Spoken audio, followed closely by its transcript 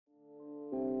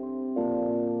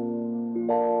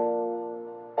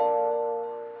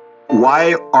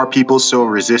Why are people so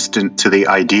resistant to the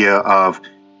idea of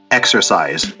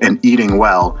exercise and eating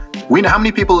well? We know how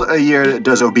many people a year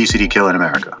does obesity kill in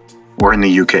America or in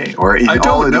the UK or in I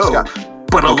all of don't these know, guys?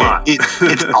 but a lot.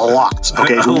 It's a lot.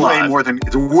 Okay, it's way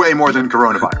more than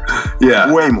coronavirus.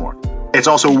 Yeah, way more. It's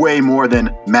also way more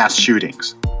than mass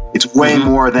shootings. It's way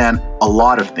more than a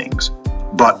lot of things.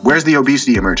 But where's the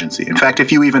obesity emergency? In fact,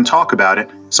 if you even talk about it,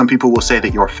 some people will say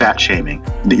that you're fat shaming,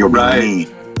 that you're being mean,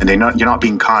 and you're not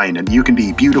being kind, and you can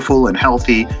be beautiful and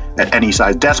healthy at any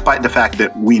size, despite the fact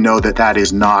that we know that that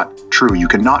is not true. You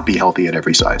cannot be healthy at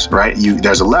every size, right?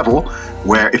 There's a level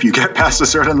where if you get past a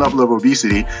certain level of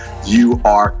obesity, you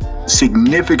are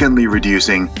significantly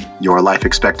reducing your life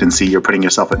expectancy. You're putting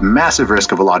yourself at massive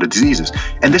risk of a lot of diseases.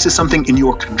 And this is something in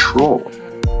your control.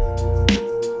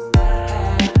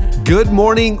 Good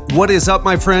morning. What is up,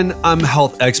 my friend? I'm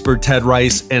health expert Ted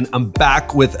Rice, and I'm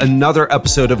back with another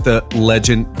episode of the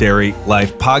Legendary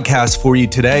Life podcast for you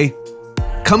today.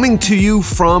 Coming to you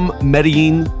from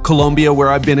Medellin, Colombia, where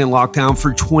I've been in lockdown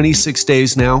for 26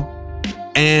 days now.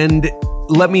 And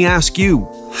let me ask you,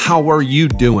 how are you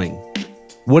doing?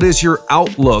 What is your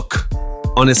outlook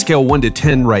on a scale 1 to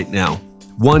 10 right now?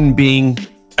 1 being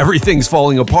everything's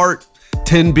falling apart.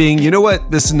 10 being, you know what?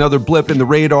 This is another blip in the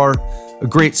radar. A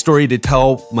great story to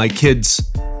tell my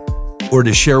kids or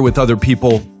to share with other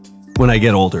people when I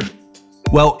get older.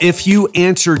 Well, if you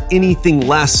answered anything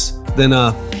less than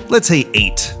let's say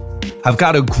 8, I've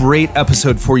got a great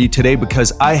episode for you today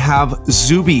because I have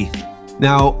Zuby.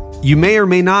 Now, you may or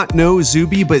may not know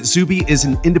Zuby, but Zuby is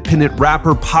an independent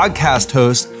rapper, podcast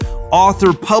host,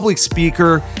 author, public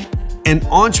speaker, and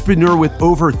entrepreneur with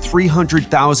over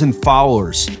 300,000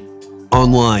 followers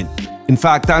online. In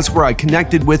fact, that's where I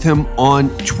connected with him on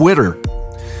Twitter.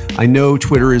 I know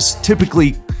Twitter is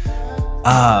typically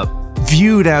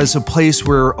viewed as a place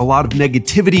where a lot of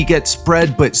negativity gets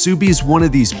spread, but Zuby is one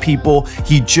of these people.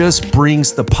 He just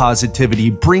brings the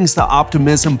positivity, brings the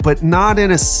optimism, but not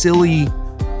in a silly,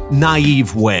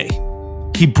 naive way.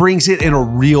 He brings it in a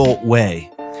real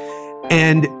way.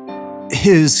 And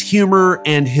his humor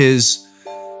and his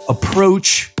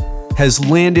approach has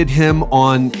landed him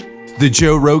on the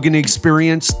Joe Rogan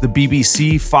Experience, the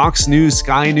BBC, Fox News,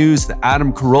 Sky News, the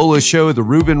Adam Carolla Show, the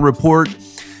Rubin Report,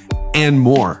 and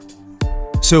more.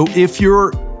 So if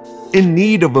you're in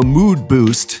need of a mood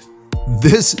boost,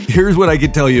 here's what I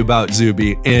can tell you about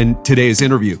Zuby and today's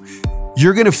interview.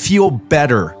 You're gonna feel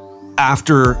better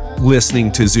after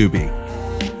listening to Zuby.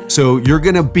 So you're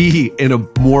gonna be in a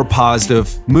more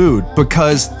positive mood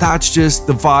because that's just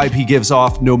the vibe he gives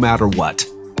off no matter what.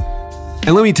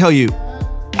 And let me tell you,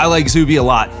 I like Zuby a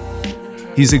lot.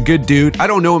 He's a good dude. I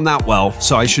don't know him that well,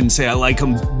 so I shouldn't say I like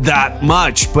him that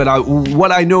much, but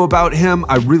what I know about him,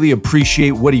 I really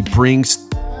appreciate what he brings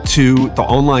to the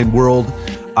online world.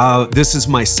 This is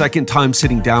my second time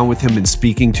sitting down with him and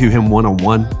speaking to him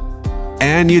one-on-one,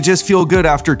 and you just feel good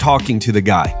after talking to the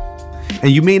guy.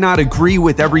 And you may not agree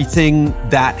with everything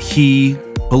that he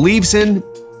believes in,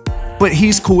 but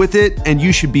he's cool with it, and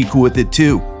you should be cool with it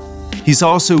too. He's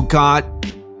also got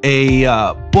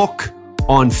a book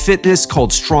on fitness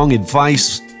called Strong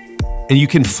Advice, and you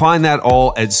can find that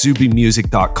all at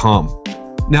zubymusic.com.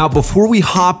 Now, before we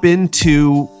hop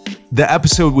into the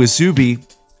episode with Zuby,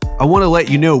 I want to let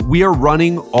you know we are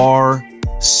running our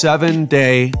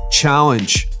 7-day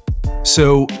challenge.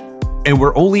 And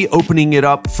we're only opening it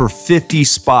up for 50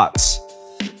 spots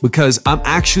because I'm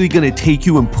actually going to take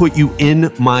you and put you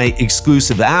in my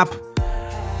exclusive app.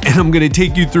 And I'm going to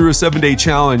take you through a 7-day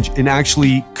challenge and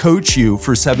actually coach you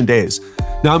for 7 days.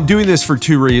 Now, I'm doing this for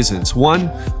 2 reasons.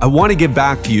 1, I want to give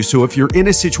back to you. So if you're in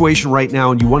a situation right now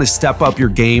and you want to step up your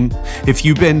game, if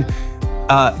you've been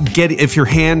if your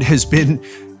hand has been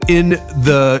in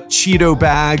the Cheeto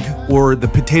bag or the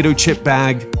potato chip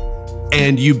bag,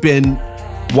 and you've been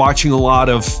watching a lot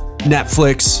of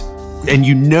Netflix, and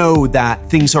you know that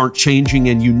things aren't changing,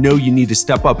 and you know you need to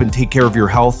step up and take care of your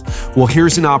health, well,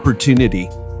 here's an opportunity.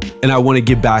 And I want to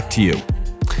give back to you.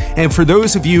 And for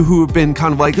those of you who have been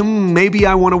kind of like, maybe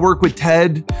I want to work with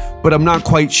Ted, but I'm not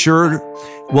quite sure.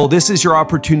 Well, this is your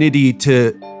opportunity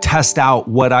to test out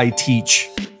what I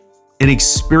teach and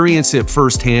experience it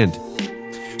firsthand.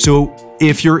 So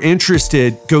if you're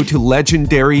interested, go to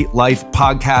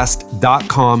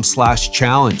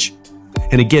legendarylifepodcast.com/challenge.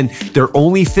 And again, there are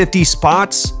only 50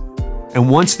 spots. And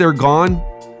once they're gone,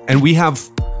 and we have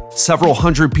several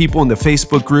hundred people in the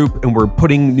Facebook group, and we're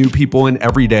putting new people in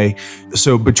every day.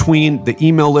 So between the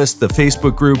email list, the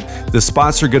Facebook group, the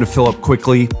spots are going to fill up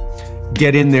quickly.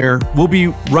 Get in there. We'll be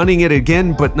running it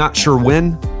again, but not sure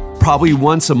when. Probably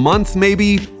once a month,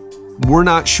 maybe. we're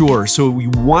not sure. So we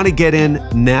want to get in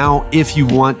now if you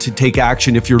want to take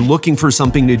action. If you're looking for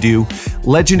something to do,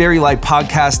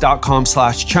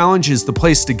 legendarylifepodcast.com/challenge is the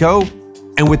place to go.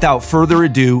 And without further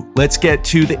ado, let's get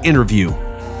to the interview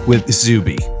with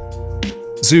Zuby.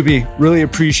 Zuby, really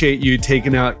appreciate you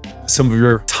taking out some of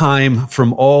your time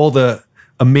from all the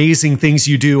amazing things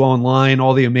you do online,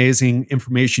 all the amazing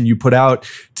information you put out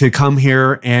to come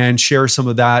here and share some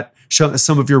of that,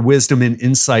 some of your wisdom and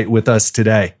insight with us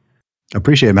today.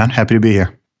 Appreciate it, man. Happy to be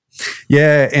here.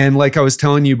 Yeah. And like I was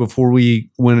telling you before we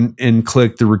went and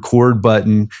clicked the record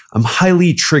button, I'm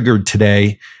highly triggered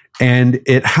today. And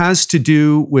it has to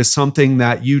do with something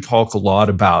that you talk a lot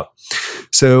about.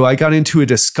 So I got into a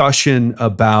discussion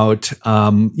about,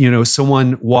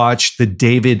 someone watched the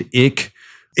David Icke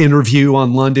interview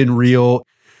on London Real,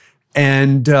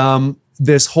 and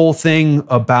this whole thing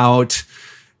about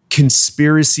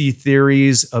conspiracy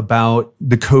theories about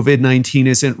the COVID-19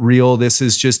 isn't real. This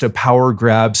is just a power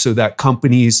grab so that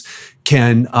companies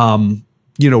can,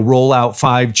 roll out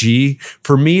 5G.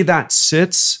 For me, that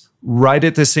sits right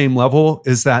at the same level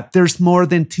as that there's more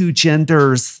than two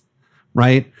genders,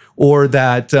 right? Or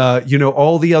that,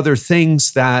 all the other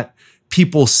things that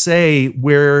people say,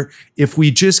 where if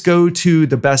we just go to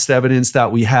the best evidence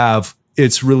that we have,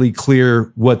 it's really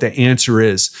clear what the answer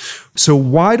is. So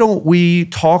why don't we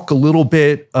talk a little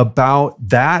bit about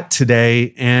that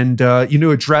today and,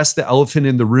 address the elephant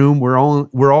in the room? We're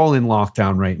all in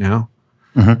lockdown right now.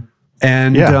 Mm-hmm.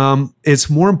 And it's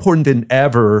more important than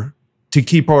ever to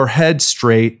keep our heads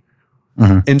straight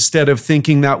instead of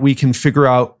thinking that we can figure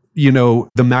out,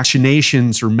 the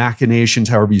machinations,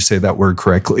 however you say that word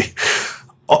correctly,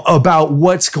 about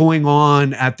what's going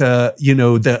on at the,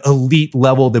 the elite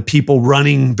level, the people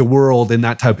running the world and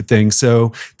that type of thing.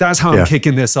 So that's how I'm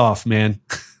kicking this off, man.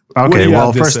 Okay.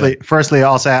 Well, firstly,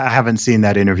 I'll say I haven't seen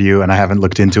that interview and I haven't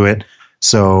looked into it.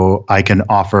 So I can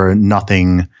offer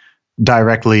nothing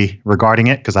directly regarding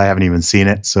it because I haven't even seen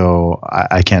it. So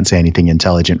I can't say anything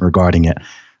intelligent regarding it.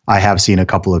 I have seen a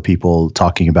couple of people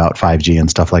talking about 5G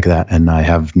and stuff like that, and I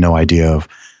have no idea of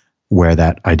where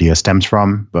that idea stems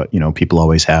from. But,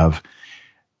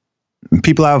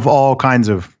 people have all kinds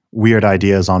of weird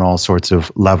ideas on all sorts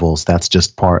of levels. That's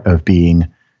just part of being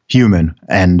human.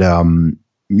 And,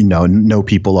 no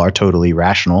people are totally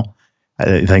rational.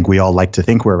 I think we all like to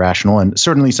think we're rational, and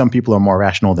certainly some people are more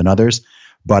rational than others.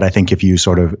 But I think if you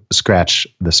sort of scratch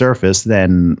the surface,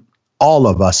 then all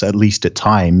of us, at least at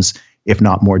times, if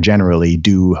not more generally,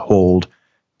 do hold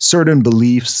certain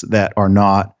beliefs that are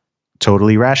not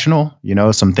totally rational.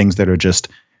 Some things that are just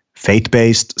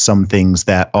faith-based, some things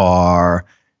that are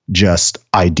just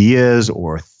ideas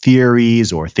or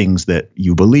theories or things that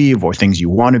you believe or things you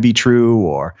want to be true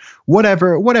or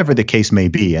whatever the case may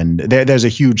be. And there's a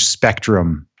huge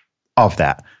spectrum of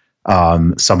that.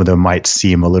 Some of them might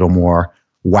seem a little more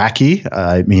wacky.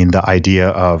 I mean, the idea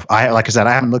of, like I said,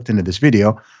 I haven't looked into this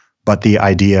video, but the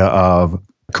idea of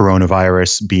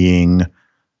coronavirus being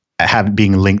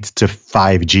linked to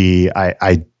 5G,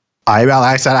 I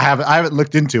haven't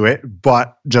looked into it,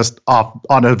 but just off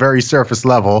on a very surface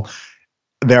level,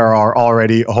 there are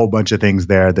already a whole bunch of things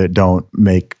there that don't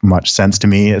make much sense to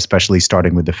me, especially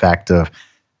starting with the fact of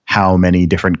how many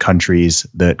different countries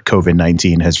that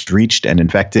COVID-19 has reached and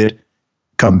infected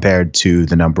compared to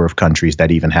the number of countries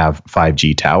that even have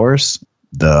 5G towers.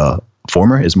 The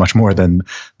former is much more than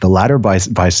the latter by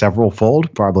several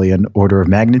fold, probably an order of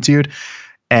magnitude.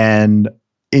 And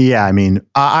yeah, I mean,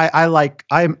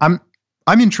 I'm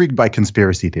intrigued by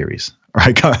conspiracy theories.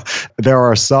 Right? There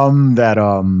are some that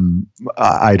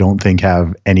I don't think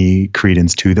have any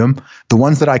credence to them. The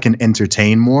ones that I can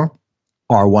entertain more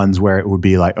are ones where it would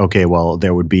be like, okay, well,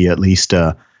 there would be at least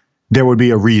a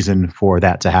reason for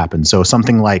that to happen. So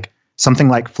something like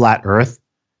flat Earth,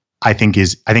 I think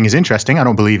is interesting. I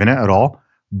don't believe in it at all,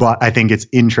 but I think it's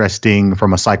interesting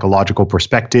from a psychological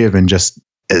perspective and just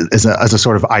as a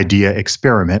sort of idea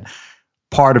experiment.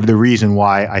 Part of the reason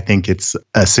why I think it's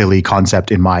a silly concept,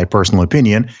 in my personal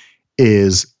opinion,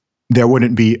 is there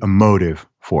wouldn't be a motive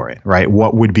for it, right?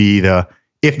 What would be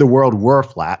if the world were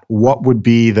flat, who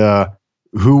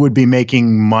would be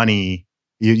making money?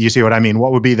 You see what I mean?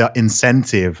 What would be the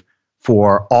incentive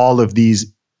for all of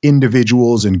these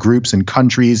individuals and groups and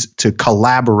countries to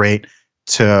collaborate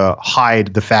to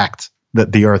hide the fact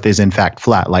that the earth is in fact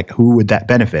flat? Like, who would that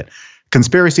benefit?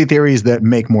 Conspiracy theories that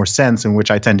make more sense and which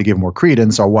I tend to give more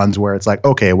credence are ones where it's like,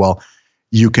 okay, well,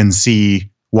 you can see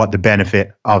what the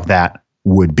benefit of that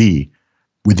would be.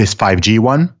 With this 5G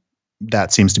one,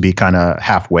 that seems to be kind of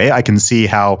halfway. I can see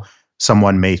how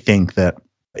someone may think that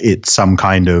it's some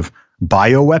kind of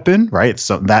bioweapon, right?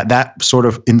 So that sort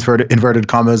of inverted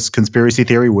commas conspiracy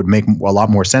theory would make a lot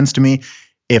more sense to me.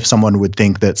 If someone would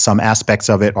think that some aspects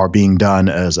of it are being done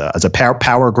as a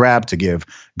power grab to give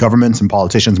governments and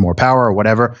politicians more power or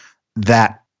whatever,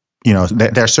 that,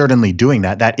 they're certainly doing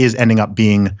that. That is ending up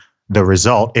being the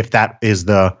result. If that is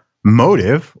the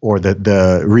motive or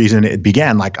the reason it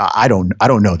began, like, I don't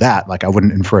know that. Like, I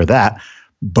wouldn't infer that.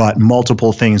 But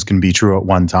multiple things can be true at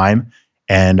one time.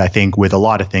 And I think with a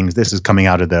lot of things, this is coming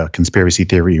out of the conspiracy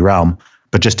theory realm.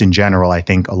 But just in general, I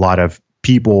think a lot of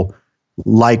people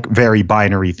like very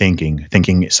binary thinking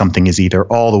something is either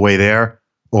all the way there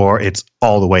or it's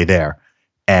all the way there.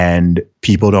 And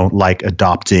people don't like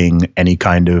adopting any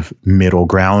kind of middle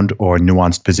ground or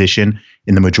nuanced position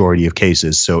in the majority of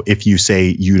cases. So if you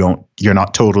say you're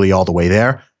not totally all the way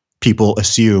there,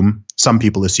 some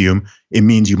people assume it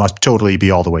means you must totally be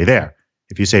all the way there.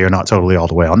 If you say you're not totally all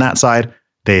the way on that side,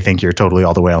 they think you're totally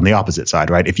all the way on the opposite side,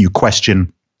 right? If you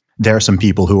question, there are some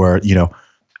people who are,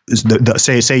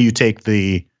 say you take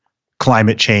the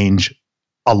climate change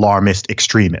alarmist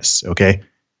extremists, okay?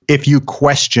 If you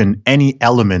question any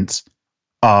element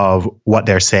of what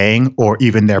they're saying or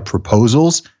even their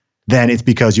proposals, then it's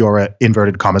because you're an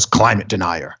inverted commas climate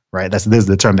denier, right? This is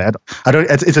the term that I don't.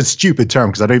 It's a stupid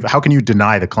term because how can you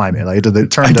deny the climate? Like the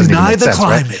term doesn't even make sense.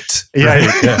 Deny the climate. Right?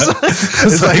 Yeah.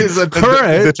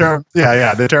 The term.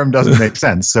 Yeah. The term doesn't make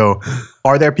sense. So,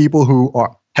 are there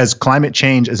people has climate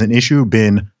change as an issue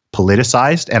been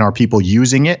politicized, and are people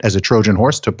using it as a Trojan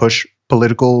horse to push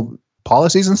political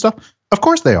policies and stuff? Of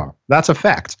course they are. That's a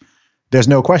fact. There's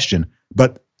no question.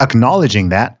 But acknowledging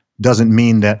that doesn't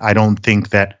mean that I don't think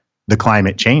that the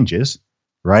climate changes,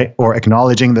 right? Or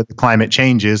acknowledging that the climate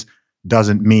changes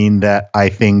doesn't mean that I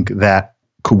think that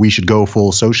we should go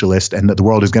full socialist and that the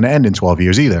world is going to end in 12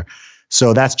 years either.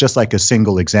 So that's just like a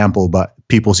single example, but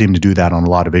people seem to do that on a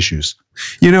lot of issues.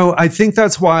 I think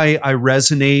that's why I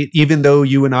resonate, even though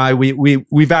you and I,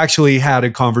 we've actually had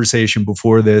a conversation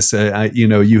before this.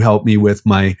 You helped me with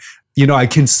my, I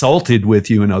consulted with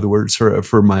you, in other words,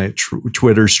 for my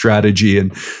Twitter strategy,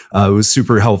 and it was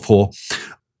super helpful.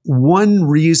 One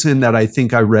reason that I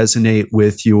think I resonate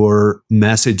with your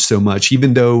message so much,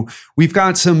 even though we've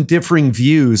got some differing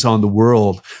views on the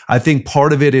world, I think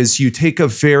part of it is you take a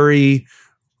very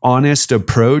honest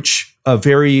approach,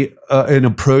 an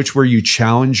approach where you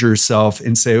challenge yourself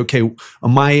and say, okay,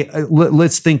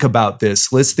 let's think about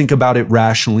this. Let's think about it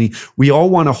rationally. We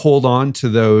all want to hold on to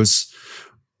those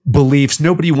beliefs.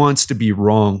 Nobody wants to be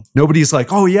wrong. Nobody's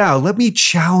like, oh yeah, let me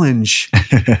challenge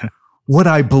what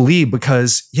I believe,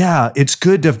 because it's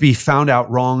good to be found out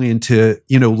wrong and to,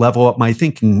 level up my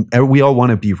thinking. We all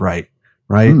want to be right?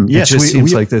 Yes, it just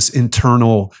seems like this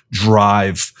internal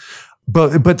drive.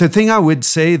 But the thing I would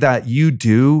say that you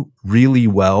do really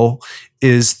well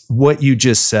is what you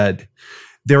just said.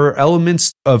 There are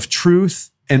elements of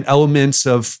truth and elements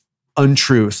of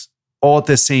untruth all at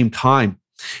the same time.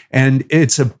 And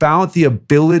it's about the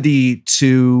ability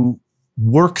to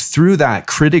work through that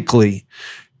critically,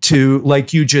 to,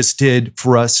 like you just did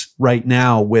for us right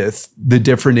now with the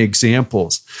different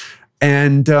examples.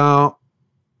 And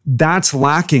that's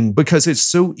lacking because it's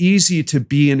so easy to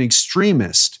be an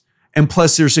extremist. And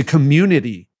plus there's a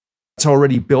community that's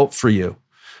already built for you.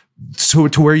 So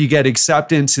to where you get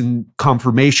acceptance and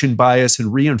confirmation bias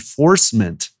and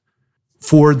reinforcement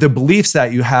for the beliefs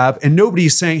that you have. And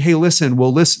nobody's saying, hey, listen,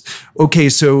 okay,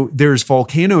 so there's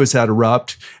volcanoes that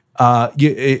erupt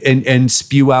and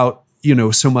spew out,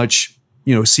 so much,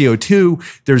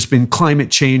 CO2. There's been climate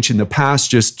change in the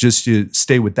past, just to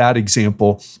stay with that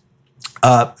example,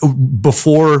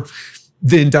 before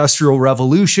the Industrial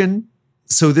Revolution.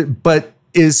 But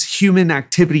is human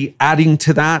activity adding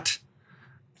to that?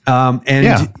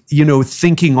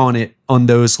 Thinking on it on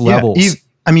those levels.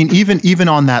 Even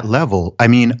on that level,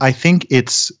 I think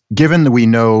it's given that we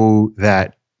know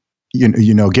that,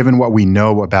 given what we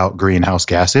know about greenhouse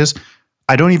gases,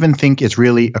 I don't even think it's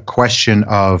really a question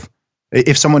of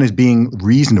if someone is being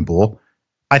reasonable.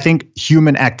 I think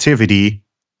human activity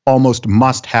almost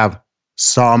must have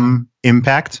some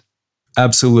impact.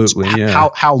 Absolutely. Yeah.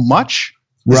 How much?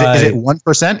 Is it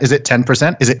 1%? Is it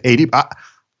 10%? Is it 80%?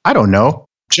 I don't know.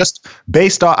 Just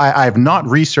based on, I have not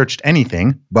researched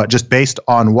anything, but just based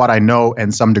on what I know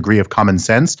and some degree of common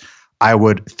sense, I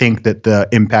would think that the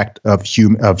impact of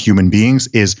human beings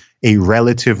is a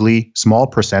relatively small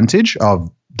percentage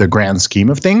of the grand scheme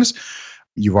of things.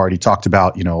 You've already talked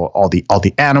about, all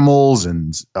the animals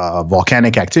and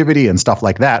volcanic activity and stuff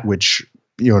like that, which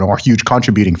are huge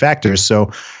contributing factors.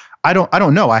 So I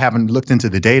don't know. I haven't looked into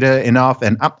the data enough,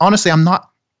 and honestly, I'm not.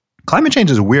 Climate change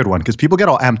is a weird one because people get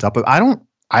all amped up.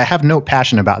 I have no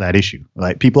passion about that issue.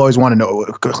 Like people always want to know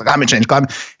climate change.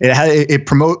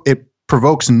 It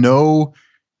provokes no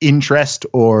interest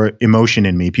or emotion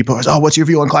in me. People are, oh, what's your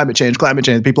view on climate change? Climate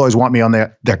change. People always want me on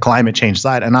their climate change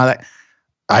side, and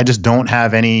I just don't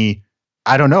have any.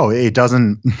 I don't know. It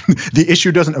doesn't. The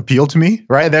issue doesn't appeal to me,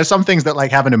 right? There's some things that like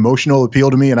have an emotional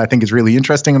appeal to me, and I think it's really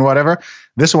interesting and whatever.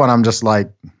 This one, I'm just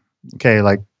like, okay,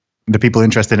 like the people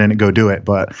interested in it, go do it.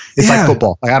 But it's like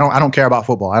football. Like I don't care about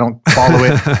football. I don't follow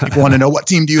it. People want to know what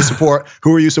team do you support?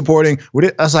 Who are you supporting?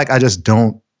 I was like, I just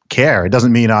don't care. It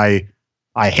doesn't mean I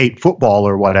hate football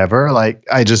or whatever. Like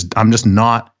I'm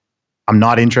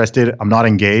not interested. I'm not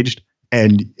engaged,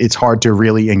 and it's hard to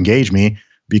really engage me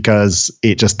because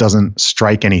it just doesn't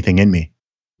strike anything in me.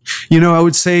 I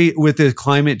would say with the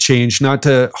climate change, not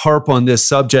to harp on this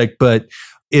subject, but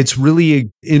it's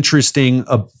really interesting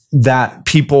that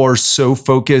people are so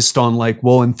focused on like,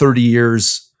 well, in 30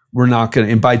 years, we're not going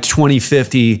to, and by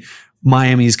 2050,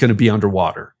 Miami's going to be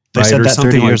underwater. They said or that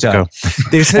something 30 years like that. ago.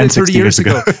 They said it 30 years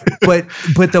ago. But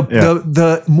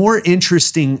the more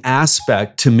interesting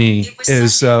aspect to me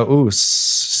is,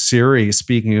 Siri,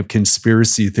 speaking of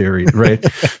conspiracy theory, right?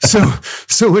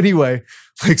 so anyway,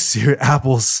 like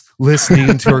Apple's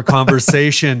listening to our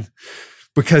conversation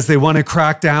because they want to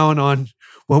crack down on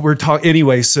what we're talking.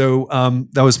 Anyway, so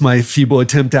that was my feeble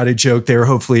attempt at a joke there.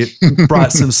 Hopefully it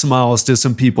brought some smiles to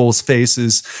some people's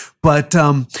faces. But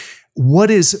what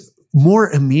is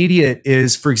more immediate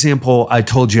is, for example, I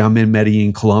told you I'm in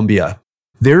Medellin, Colombia.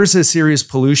 There's a serious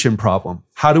pollution problem.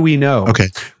 How do we know? Okay.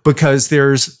 Because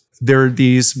there are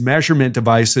these measurement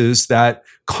devices that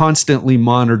constantly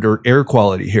monitor air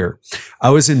quality here. I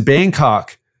was in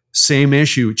Bangkok, same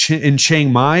issue. In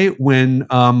Chiang Mai, when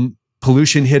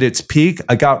pollution hit its peak,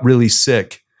 I got really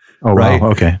sick. Oh, right? Wow.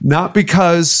 Okay. Not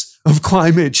because of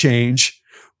climate change,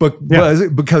 but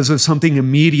because of something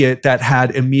immediate that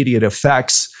had immediate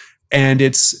effects.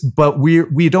 But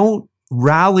we don't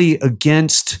rally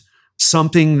against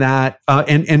something that,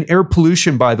 and air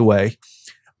pollution, by the way,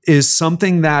 is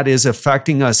something that is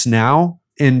affecting us now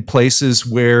in places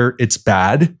where it's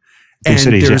bad. Big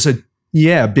cities,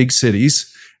 big cities.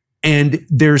 And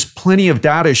there's plenty of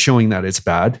data showing that it's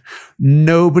bad.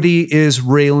 Nobody is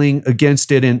railing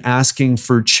against it and asking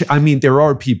for, there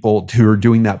are people who are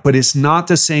doing that, but it's not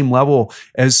the same level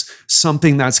as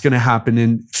something that's going to happen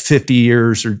in 50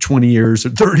 years or 20 years or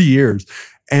 30 years.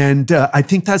 And I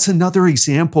think that's another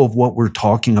example of what we're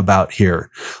talking about here.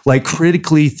 Like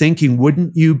critically thinking,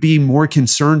 wouldn't you be more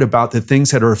concerned about the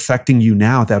things that are affecting you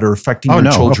now, that are affecting your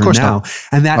children now,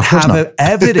 and that have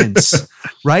evidence,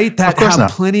 right? That have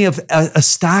plenty of a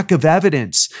stack of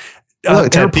evidence.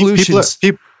 Air pollution.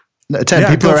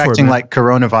 People are acting like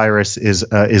coronavirus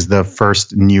is the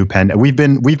first new pandemic. We've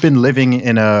been living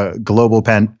in a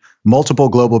multiple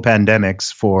global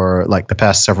pandemics for like the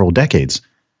past several decades.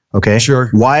 Okay. Sure.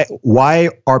 Why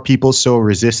are people so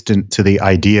resistant to the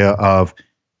idea of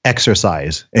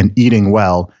exercise and eating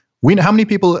well? We know how many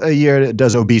people a year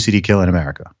does obesity kill in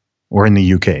America or in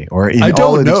the UK or in I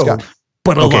don't know,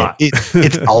 but a lot.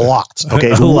 It's a lot.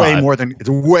 Okay. It's way more than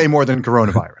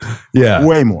coronavirus. Yeah.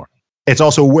 Way more. It's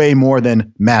also way more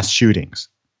than mass shootings.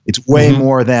 It's way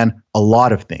more than a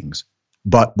lot of things.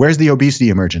 But where's the obesity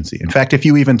emergency? In fact, if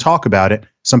you even talk about it,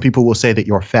 some people will say that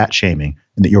you're fat shaming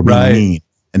and that you're being mean.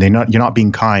 And you're not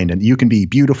being kind, and you can be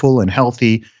beautiful and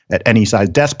healthy at any size,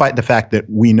 despite the fact that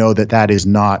we know that is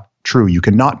not true. You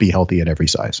cannot be healthy at every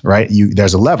size, right?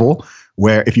 There's a level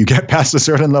where if you get past a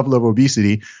certain level of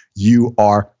obesity, you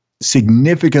are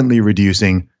significantly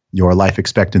reducing your life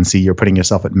expectancy. You're putting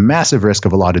yourself at massive risk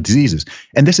of a lot of diseases.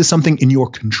 And this is something in your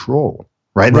control,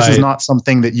 right? This is not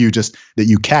something that you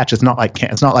catch. It's not like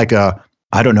a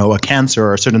cancer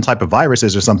or a certain type of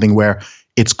viruses or something where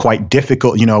it's quite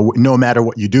difficult, no matter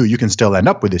what you do, you can still end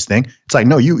up with this thing. It's like,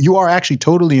 no, you are actually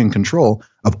totally in control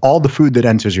of all the food that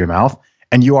enters your mouth,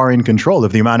 and you are in control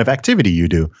of the amount of activity you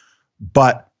do.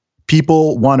 But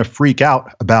people want to freak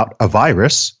out about a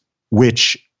virus,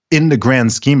 which in the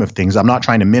grand scheme of things, I'm not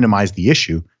trying to minimize the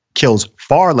issue, kills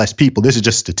far less people. This is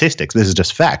just statistics. This is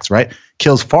just facts, right?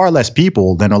 Kills far less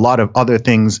people than a lot of other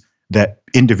things that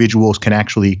individuals can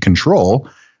actually control.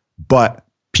 But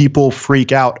people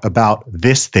freak out about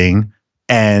this thing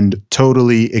and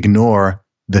totally ignore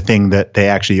the thing that they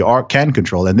actually can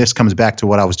control. And this comes back to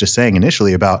what I was just saying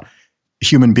initially about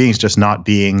human beings just not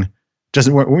being,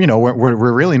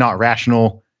 we're really not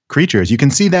rational creatures. You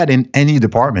can see that in any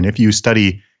department. If you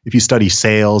study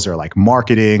sales or like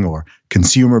marketing or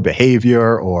consumer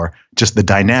behavior or just the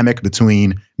dynamic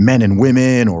between men and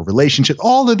women or relationships,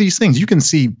 all of these things, you can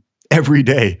see every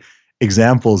day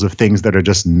examples of things that are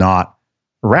just not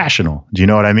rational. Do you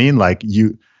know what I mean? Like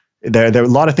there a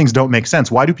lot of things don't make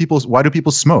sense. Why do people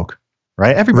smoke?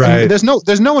 Right? Everybody, Right. there's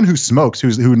no one who smokes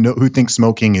who thinks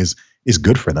smoking is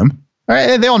good for them.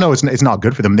 Right? They all know it's not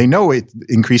good for them. They know it's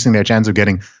increasing their chance of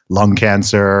getting lung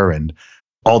cancer and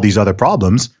all these other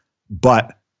problems,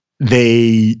 but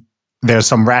there's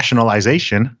some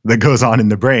rationalization that goes on in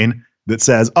the brain that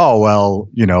says, oh, well,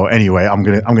 anyway, I'm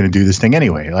going to do this thing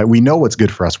anyway. Like, we know what's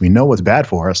good for us. We know what's bad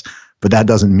for us, but that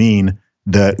doesn't mean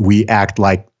that we act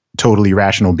like totally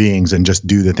rational beings and just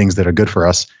do the things that are good for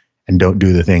us and don't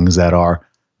do the things that are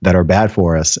bad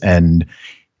for us. And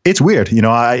it's weird.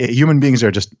 Human beings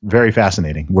are just very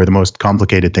fascinating. We're the most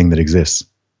complicated thing that exists.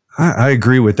 I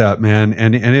agree with that, man.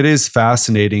 And it is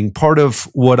fascinating. Part of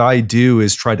what I do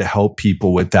is try to help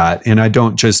people with that. And I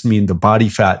don't just mean the body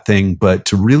fat thing, but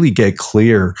to really get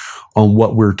clear on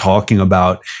what we're talking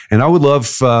about. And I would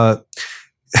love, I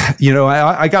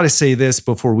got to say this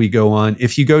before we go on.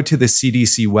 If you go to the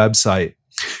CDC website,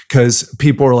 because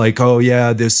people are like, oh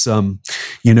yeah, this,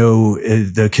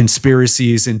 the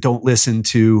conspiracies, and don't listen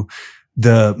to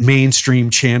the mainstream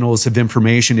channels of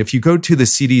information. If you go to the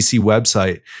CDC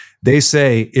website, they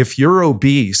say if you're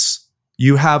obese,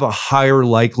 you have a higher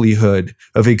likelihood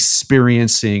of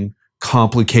experiencing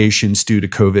complications due to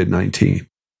COVID-19.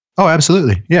 Oh,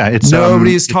 absolutely. Yeah. It's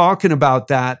nobody's talking about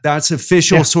that. That's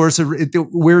official source of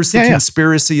where's the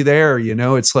conspiracy there?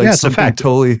 It's like it's a fact.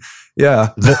 Totally.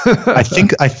 Yeah. I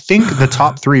think the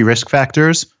top 3 risk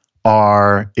factors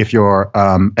are if you're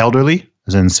elderly,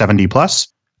 as in 70 plus,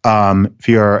 if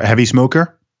you're a heavy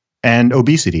smoker, and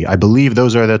obesity. I believe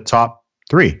those are the top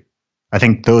 3. I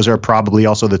think those are probably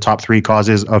also the top 3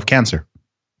 causes of cancer,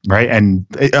 right? And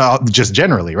just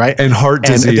generally, right? And heart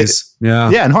disease.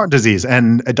 And heart disease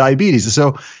and diabetes.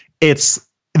 So this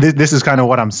is kind of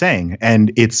what I'm saying,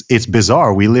 and it's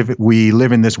bizarre. We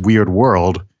live in this weird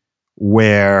world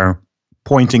where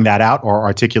pointing that out or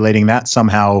articulating that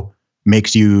somehow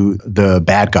makes you the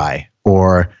bad guy,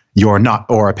 or you're not,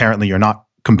 or apparently you're not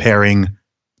comparing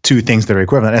two things that are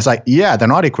equivalent. It's like, yeah, they're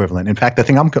not equivalent. In fact, the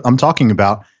thing I'm talking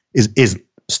about is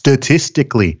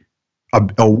statistically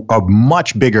a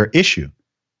much bigger issue,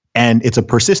 and it's a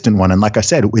persistent one. And like I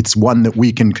said, it's one that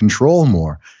we can control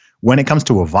more. When it comes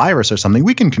to a virus or something,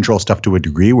 we can control stuff to a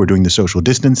degree. We're doing the social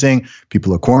distancing,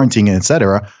 people are quarantining, et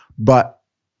cetera. But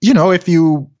if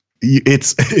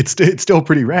it's still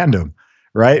pretty random,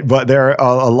 right? But there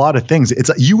are a lot of things.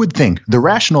 You would think the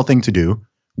rational thing to do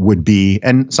would be,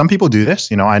 and some people do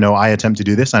this, I know I attempt to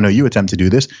do this, I know you attempt to do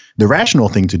this. The rational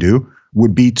thing to do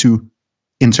would be to,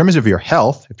 in terms of your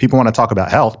health, if people want to talk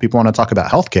about health, people want to talk about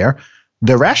healthcare,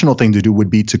 the rational thing to do would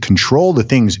be to control the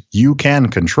things you can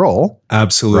control.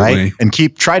 Absolutely. Right? And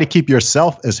try to keep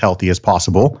yourself as healthy as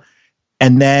possible.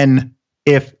 And then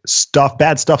if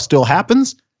bad stuff still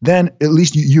happens, then at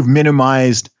least you've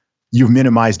minimized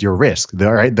your risk.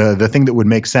 The thing that would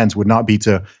make sense would not be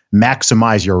to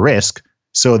maximize your risk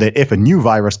so that if a new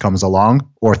virus comes along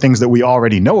or things that we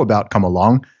already know about come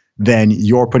along, then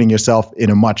you're putting yourself in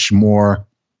a much more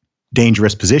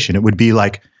dangerous position. It would be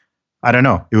like, I don't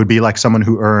know, it would be like someone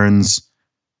who earns,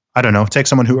 I don't know, take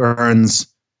someone who earns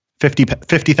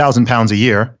 50,000 pounds a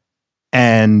year,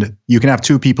 and you can have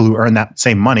 2 people who earn that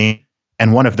same money,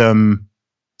 and one of them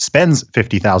spends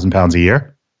 50,000 pounds a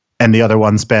year, and the other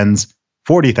one spends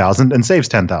 40,000 and saves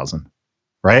 10,000,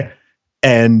 right?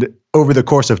 And over the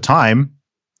course of time,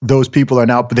 those people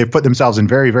they've put themselves in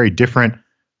very, very different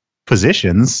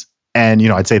positions. And,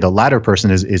 I'd say the latter person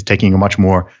is taking a much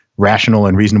more rational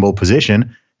and reasonable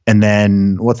position. And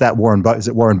then what's that? Is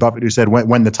it Warren Buffett who said,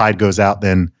 when the tide goes out,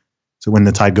 when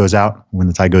the tide goes out, when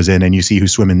the tide goes in, and you see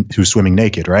who's swimming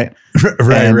naked, right?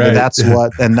 Right.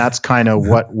 That's kind of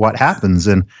what happens.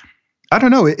 And I don't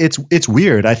know, it's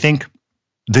weird. I think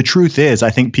the truth is,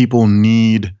 I think people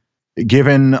need,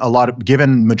 given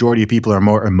majority of people are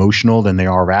more emotional than they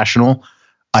are rational,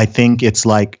 I think it's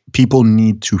like people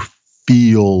need to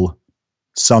feel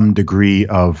some degree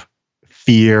of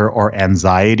fear or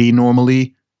anxiety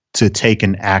normally to take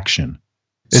an action.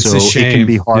 It's a shame. It can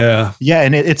be hard. Yeah,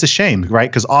 and it's a shame, right?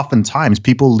 Because oftentimes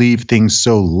people leave things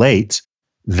so late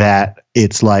that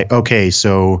it's like, okay,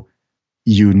 so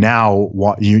you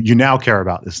now care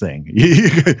about this thing.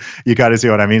 You got to see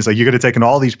what I mean. It's like you could have taken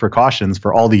all these precautions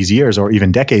for all these years or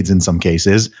even decades in some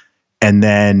cases, and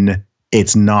then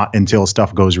it's not until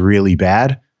stuff goes really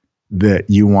bad that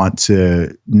you want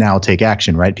to now take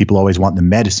action, right? People always want the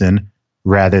medicine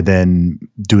rather than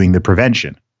doing the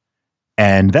prevention.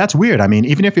 And that's weird. I mean,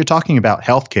 even if you're talking about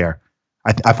healthcare,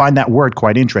 I find that word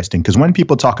quite interesting, because when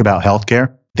people talk about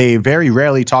healthcare, they very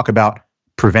rarely talk about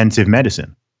preventive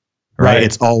medicine, right?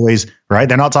 It's always, right?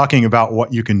 They're not talking about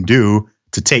what you can do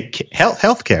to take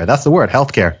healthcare. That's the word,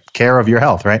 healthcare, care of your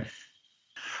health, right?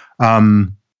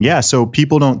 Yeah, so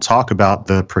people don't talk about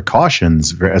the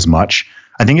precautions as much.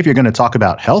 I think if you're going to talk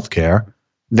about healthcare,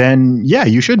 then yeah,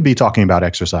 you should be talking about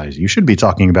exercise. You should be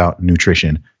talking about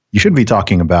nutrition. You should be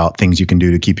talking about things you can do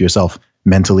to keep yourself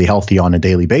mentally healthy on a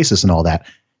daily basis and all that.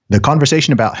 The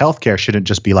conversation about healthcare shouldn't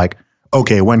just be like,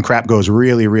 okay, when crap goes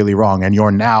really, really wrong and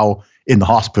you're now in the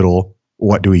hospital,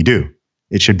 what do we do?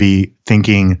 It should be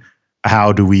thinking,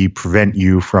 how do we prevent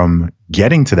you from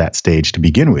getting to that stage to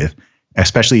begin with?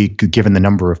 Especially given the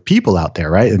number of people out there,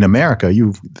 right? In America,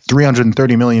 you've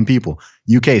 330 million people,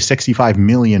 UK, 65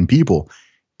 million people.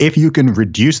 If you can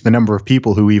reduce the number of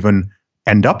people who even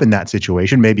end up in that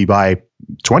situation, maybe by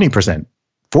 20%,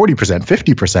 40%,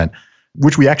 50%,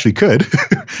 which we actually could.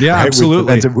 Yeah, right?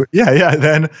 Absolutely.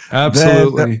 Then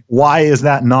absolutely. Then why is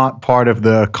that not part of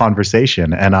the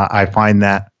conversation? And I find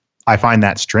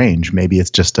that strange. Maybe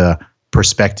it's just a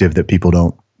perspective that people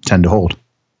don't tend to hold.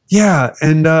 Yeah.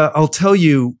 And I'll tell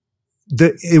you,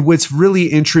 what's really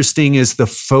interesting is the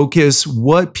focus,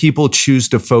 what people choose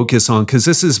to focus on, because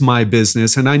this is my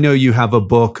business. And I know you have a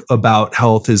book about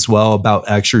health as well, about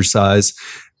exercise.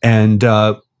 And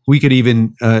we could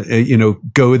even,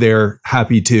 go there,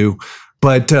 happy to.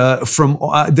 But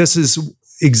this is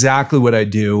exactly what I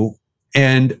do.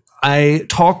 And I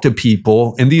talk to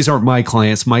people, and these aren't my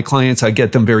clients. My clients, I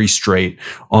get them very straight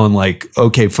on like,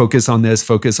 okay, focus on this,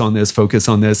 focus on this, focus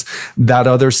on this. That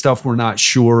other stuff, we're not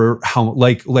sure how,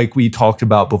 like we talked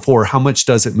about before, how much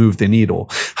does it move the needle?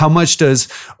 How much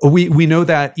does, we know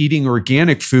that eating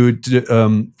organic food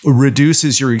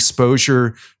reduces your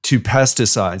exposure to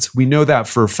pesticides. We know that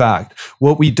for a fact.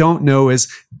 What we don't know is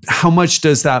how much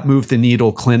does that move the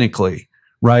needle clinically?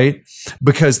 Right?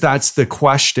 Because that's the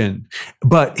question.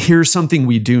 But here's something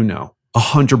we do know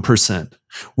 100%.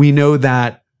 We know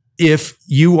that if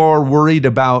you are worried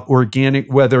about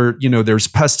organic, whether, there's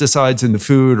pesticides in the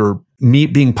food or meat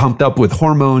being pumped up with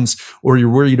hormones, or you're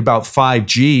worried about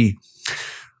 5G,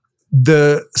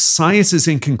 the science is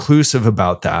inconclusive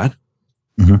about that.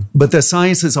 Mm-hmm. But the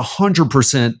science is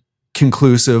 100%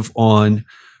 conclusive on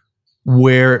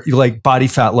where, like, body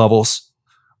fat levels,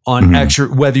 on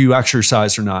whether you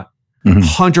exercise or not,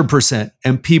 100%.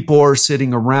 And people are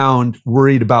sitting around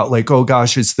worried about like, oh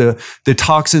gosh, it's the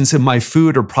toxins in my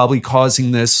food are probably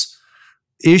causing this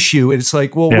issue. And it's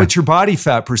like, well, what's your body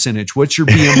fat percentage? What's your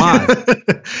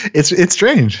BMI? It's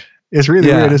strange. It's really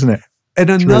weird, isn't it? And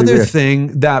another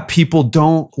thing that people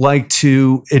don't like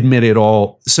to admit at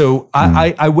all. So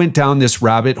I went down this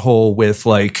rabbit hole with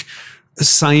like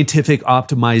scientific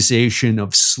optimization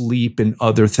of sleep and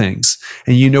other things.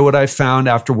 And you know what I found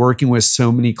after working with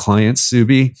so many clients,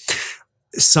 Zubi?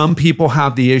 Some people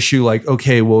have the issue like,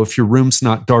 okay, well, if your room's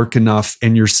not dark enough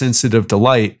and you're sensitive to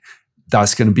light,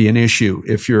 that's going to be an issue.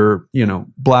 If you're,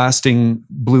 blasting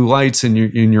blue lights in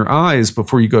your eyes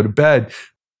before you go to bed,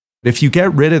 if you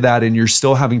get rid of that and you're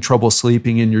still having trouble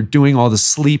sleeping and you're doing all the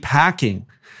sleep hacking,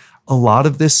 a lot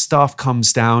of this stuff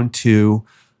comes down to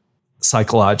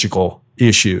psychological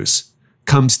issues,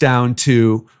 comes down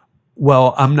to,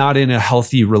 well, I'm not in a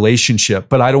healthy relationship,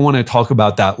 but I don't want to talk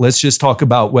about that. Let's just talk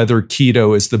about whether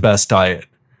keto is the best diet,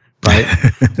 right?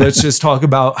 Let's just talk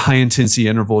about high intensity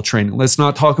interval training. Let's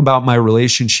not talk about my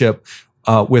relationship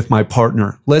with my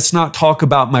partner. Let's not talk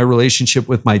about my relationship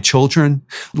with my children.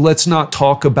 Let's not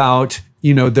talk about,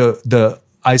 the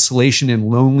isolation and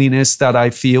loneliness that I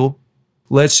feel.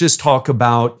 Let's just talk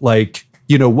about like,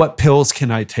 what pills can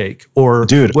I take, or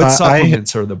what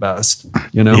supplements are the best?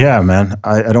 Yeah, man.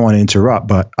 I don't want to interrupt,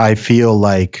 but I feel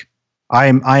like I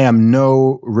am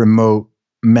no remote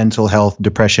mental health,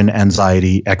 depression,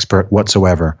 anxiety expert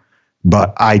whatsoever.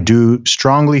 But I do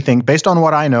strongly think, based on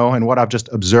what I know and what I've just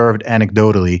observed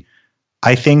anecdotally,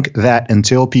 I think that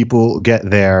until people get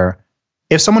there,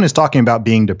 if someone is talking about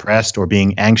being depressed or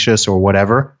being anxious or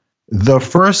whatever, the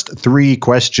first three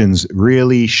questions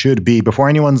really should be, before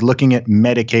anyone's looking at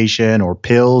medication or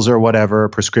pills or whatever,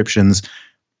 prescriptions,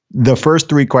 the first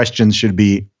three questions should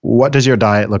be, what does your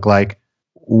diet look like?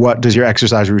 What does your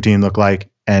exercise routine look like?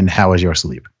 And how is your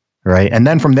sleep? Right. And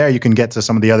then from there, you can get to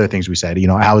some of the other things we said,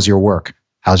 how's your work?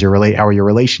 How are your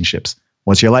relationships?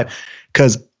 What's your life?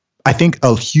 Because I think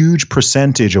a huge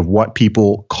percentage of what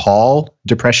people call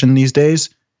depression these days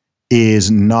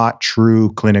is not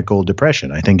true clinical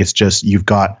depression. I think it's just you've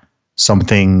got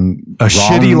something wrong.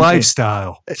 Shitty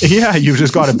lifestyle. Yeah, you've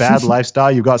just got a bad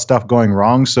lifestyle. You've got stuff going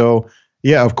wrong. So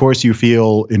yeah, of course you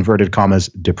feel, inverted commas,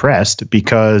 depressed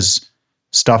because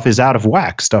stuff is out of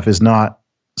whack. Stuff is not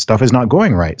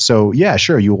going right. So yeah,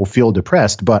 sure, you will feel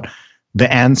depressed, but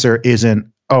the answer isn't,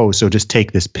 oh, so just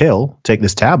take this pill, take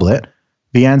this tablet.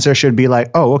 the answer should be like,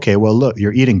 oh, okay, well, look,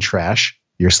 you're eating trash.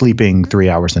 You're sleeping 3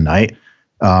 hours a night.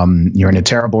 You're in a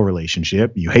terrible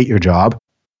relationship. You hate your job.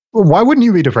 Well, why wouldn't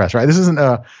you be depressed, right? This isn't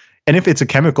and if it's a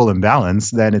chemical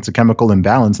imbalance, then it's a chemical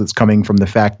imbalance that's coming from the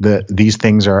fact that these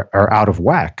things are out of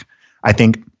whack. I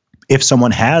think if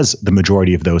someone has the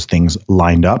majority of those things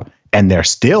lined up and they're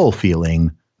still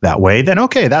feeling that way, then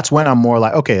okay, that's when I'm more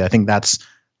like, okay, I think that's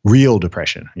real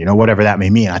depression, whatever that may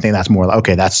mean. I think that's more like,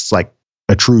 okay, that's like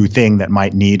a true thing that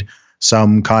might need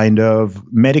some kind of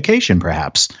medication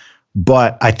perhaps.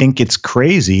 But I think it's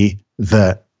crazy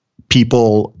that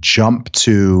people jump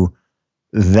to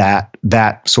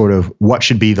that sort of what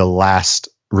should be the last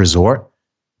resort.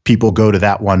 People go to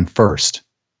that one first.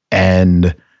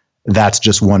 And that's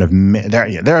just one of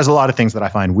there's a lot of things that I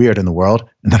find weird in the world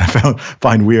and that I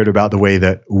find weird about the way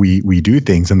that we do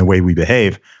things and the way we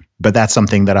behave. But that's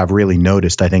something that I've really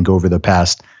noticed, I think,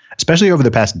 especially over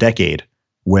the past decade,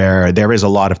 where there is a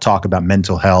lot of talk about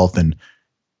mental health. And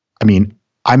I mean,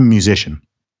 I'm a musician.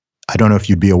 I don't know if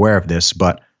you'd be aware of this,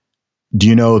 but do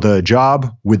you know the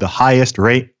job with the highest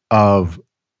rate of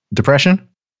depression?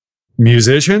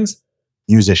 Musicians.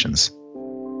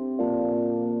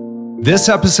 This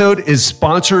episode is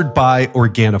sponsored by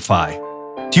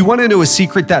Organifi. Do you want to know a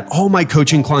secret that all my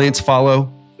coaching clients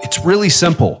follow? It's really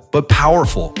simple, but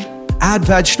powerful. Add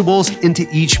vegetables into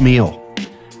each meal.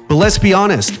 But let's be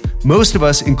honest, most of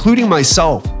us, including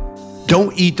myself,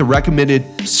 don't eat the recommended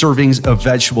servings of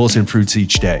vegetables and fruits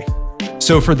each day.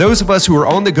 So for those of us who are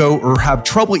on the go or have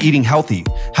trouble eating healthy,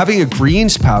 having a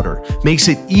greens powder makes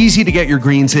it easy to get your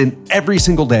greens in every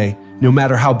single day, no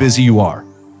matter how busy you are.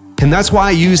 And that's why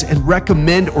I use and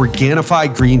recommend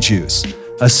Organifi Green Juice,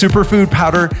 a superfood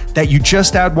powder that you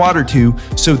just add water to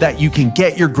so that you can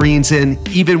get your greens in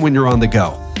even when you're on the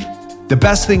go. The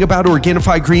best thing about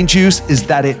Organifi Green Juice is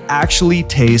that it actually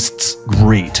tastes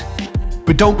great.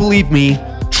 But don't believe me,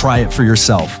 try it for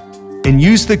yourself. And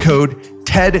use the code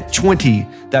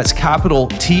TED20, that's capital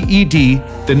TED,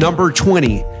 the number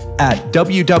 20, at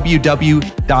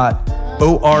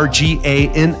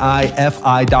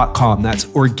www.organifi.com. That's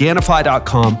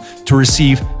Organifi.com to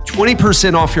receive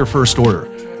 20% off your first order.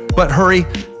 But hurry,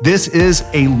 this is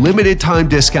a limited time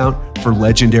discount for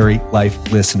Legendary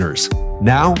Life listeners.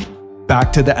 Now,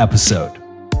 back to the episode.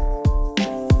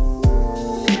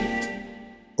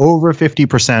 Over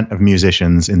 50% of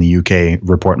musicians in the UK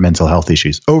report mental health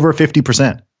issues. Over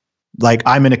 50%. Like,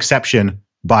 I'm an exception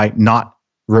by not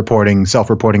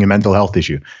self-reporting a mental health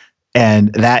issue.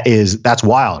 And that's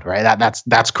wild, right?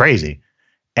 That's crazy.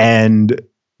 And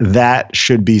that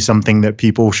should be something that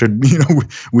people should,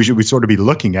 we should sort of be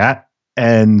looking at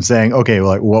and saying, okay, well,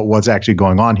 like, what's actually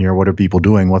going on here? What are people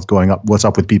doing? What's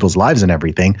up with people's lives and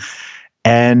everything?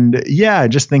 And yeah, I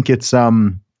just think it's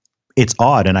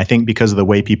odd. And I think because of the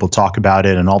way people talk about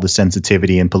it and all the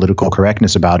sensitivity and political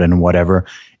correctness about it and whatever,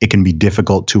 it can be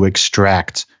difficult to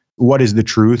extract what is the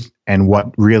truth and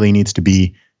what really needs to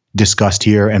be discussed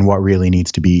here and what really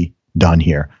needs to be done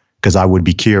here. Because I would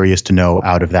be curious to know,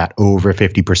 out of that over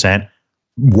 50%,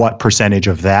 what percentage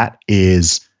of that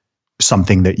is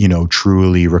something that,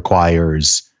 truly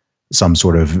requires some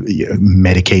sort of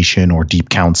medication or deep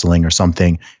counseling or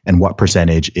something, and what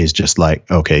percentage is just like,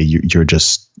 okay, you've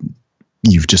just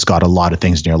got a lot of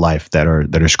things in your life that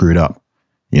are screwed up,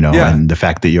 and the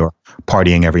fact that you're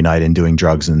partying every night and doing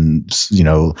drugs and,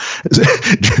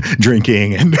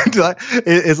 drinking, and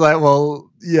it's like,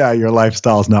 well, yeah, your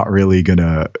lifestyle's not really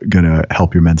gonna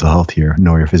help your mental health here,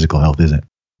 nor your physical health, is it?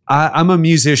 I'm a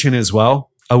musician as well.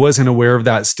 I wasn't aware of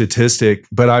that statistic,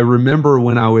 but I remember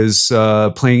when I was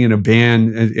playing in a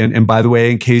band, and by the way,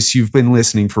 in case you've been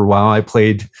listening for a while, I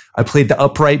played the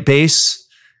upright bass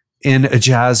in a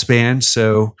jazz band,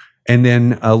 and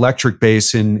then electric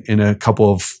bass in a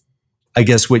couple of, I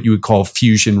guess, what you would call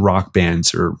fusion rock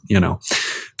bands, or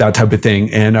that type of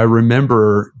thing. And I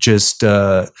remember just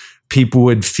people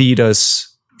would feed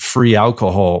us free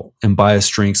alcohol and buy us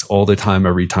drinks all the time,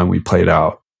 every time we played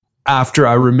out. After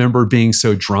I remember being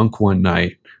so drunk one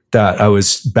night that I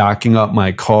was backing up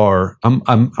my car.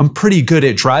 I'm pretty good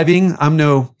at driving. I'm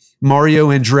no Mario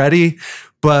Andretti,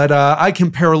 but I can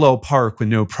parallel park with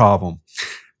no problem.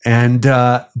 And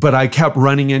but I kept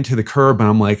running into the curb, and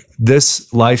I'm like,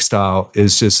 this lifestyle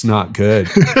is just not good.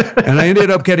 And I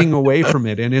ended up getting away from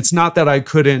it. And it's not that I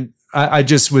couldn't. I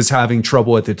just was having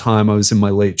trouble at the time. I was in my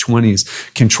late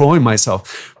 20s controlling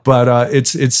myself. But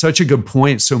it's such a good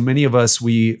point. So many of us,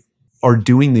 we are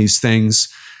doing these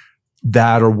things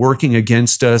that are working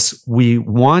against us. We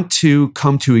want to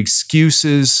come to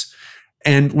excuses.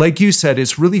 And like you said,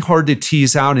 it's really hard to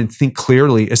tease out and think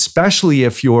clearly, especially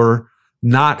if you're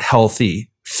not healthy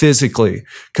physically,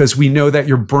 because we know that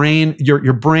your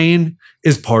brain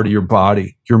is part of your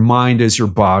body. Your mind is your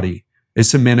body.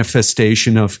 It's a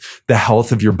manifestation of the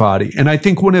health of your body. And I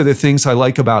think one of the things I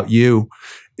like about you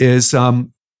is,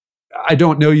 I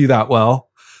don't know you that well,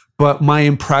 but my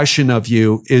impression of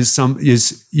you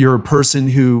is you're a person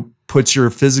who puts your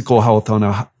physical health on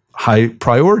a high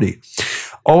priority.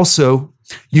 Also,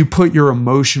 you put your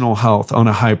emotional health on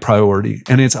a high priority.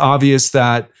 And it's obvious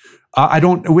that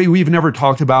we've never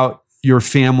talked about your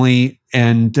family,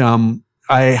 and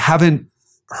I haven't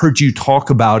heard you talk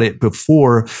about it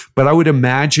before, but I would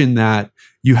imagine that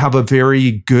you have a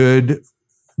very good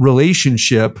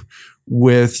relationship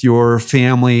with your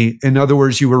family. In other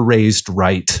words, you were raised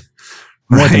right.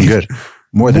 More than good.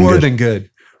 More than good.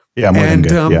 Yeah, more than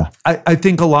good. Yeah. I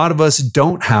think a lot of us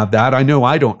don't have that. I know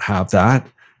I don't have that.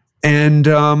 And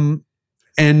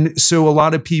so a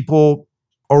lot of people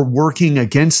are working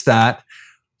against that.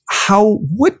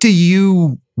 What do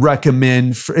you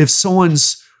recommend if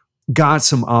someone's got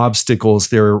some obstacles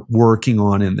they're working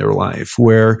on in their life,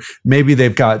 where maybe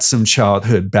they've got some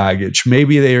childhood baggage,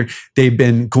 maybe they've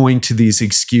been going to these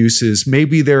excuses,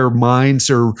 maybe their minds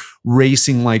are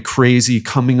racing like crazy,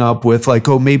 coming up with like,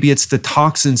 oh, maybe it's the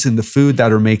toxins in the food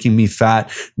that are making me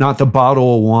fat, not the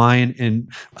bottle of wine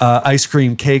and ice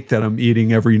cream cake that I'm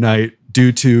eating every night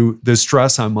due to the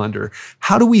stress I'm under.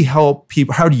 How do we help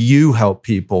people? How do you help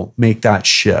people make that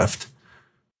shift?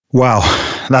 Wow,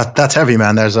 that's heavy,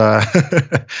 man. There's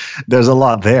a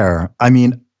lot there. I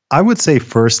mean, I would say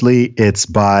firstly, it's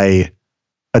by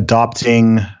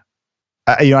adopting.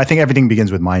 I think everything begins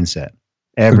with mindset.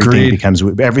 Everything begins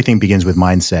with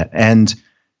mindset, and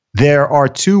there are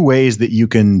two ways that you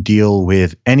can deal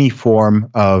with any form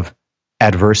of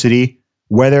adversity,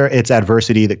 whether it's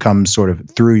adversity that comes sort of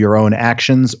through your own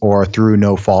actions or through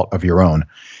no fault of your own.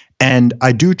 And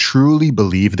I do truly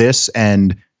believe this.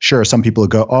 And sure, some people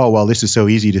go, oh, well, this is so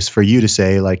easy for you to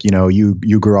say, like,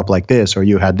 you grew up like this, or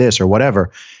you had this, or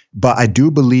whatever. But I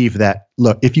do believe that,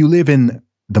 look, if you live in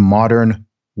the modern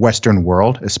Western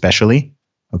world, especially,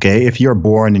 okay, if you're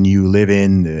born and you live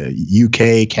in the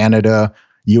UK, Canada,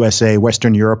 USA,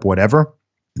 Western Europe, whatever,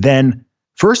 then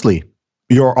firstly,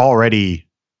 you're already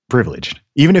privileged.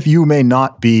 Even if you may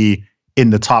not be in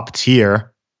the top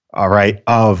tier, all right,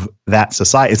 of that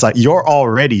society, it's like you're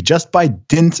already, just by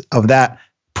dint of that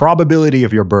probability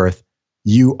of your birth,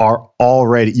 you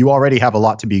already have a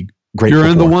lot to be grateful for.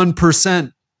 You're in the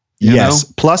 1%. Yes.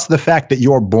 Plus the fact that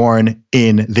you're born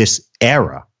in this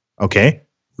era. Okay.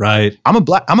 Right. I'm a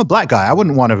black guy. I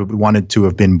wouldn't wanted to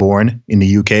have been born in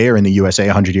the UK or in the USA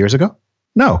 100 years ago.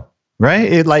 No.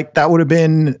 Right. Stuff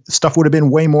would have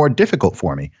been way more difficult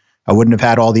for me. I wouldn't have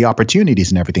had all the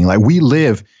opportunities and everything. Like, we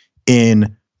live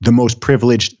in the most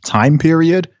privileged time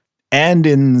period and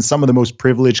in some of the most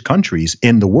privileged countries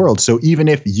in the world. So even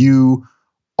if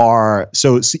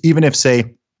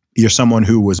say you're someone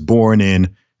who was born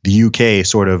in the UK,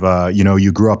 sort of,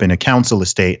 you grew up in a council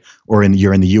estate, or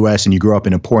you're in the US and you grew up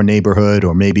in a poor neighborhood,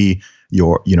 or maybe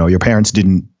your parents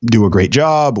didn't do a great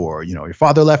job, or, your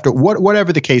father left, or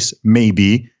whatever the case may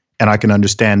be. And I can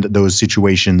understand that those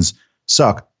situations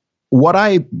suck. What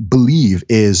I believe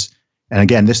is, and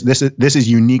again, this is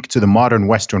unique to the modern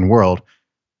Western world,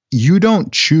 you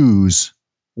don't choose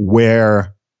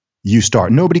where you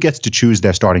start. Nobody gets to choose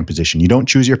their starting position. You don't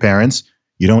choose your parents.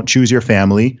 You don't choose your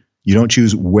family. You don't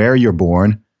choose where you're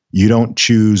born. You don't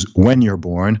choose when you're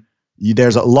born.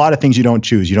 There's a lot of things you don't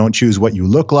choose. You don't choose what you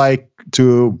look like.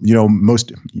 You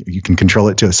can control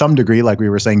it to some degree, like we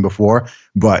were saying before.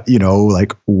 But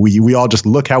like we all just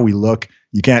look how we look.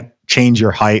 You can't change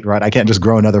your height, right? I can't just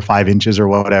grow another 5 inches or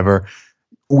whatever.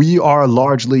 We are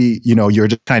largely, you're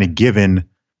just kind of given.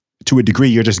 To a degree,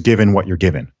 you're just given what you're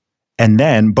given. And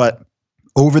then, but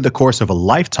over the course of a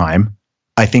lifetime,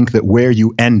 I think that where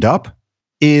you end up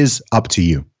is up to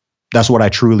you. That's what I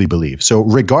truly believe. So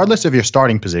regardless of your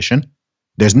starting position,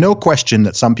 there's no question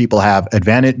that some people have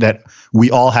that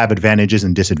we all have advantages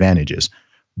and disadvantages.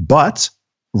 But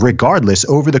regardless,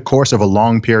 over the course of a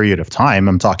long period of time,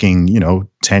 I'm talking,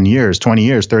 10 years, 20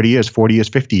 years, 30 years, 40 years,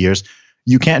 50 years,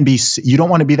 you don't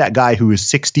want to be that guy who is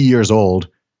 60 years old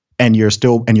and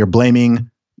you're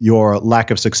blaming your lack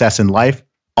of success in life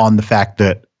on the fact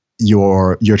that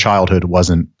your childhood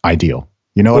wasn't ideal.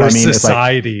 You know what I mean?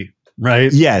 Society,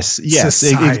 right? Yes.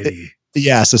 Society.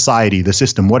 Society, the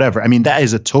system, whatever. I mean, that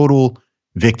is a total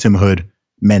victimhood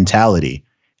mentality.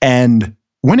 And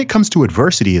when it comes to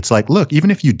adversity, it's like, look,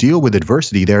 even if you deal with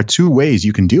adversity, there are two ways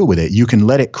you can deal with it. You can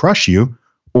let it crush you,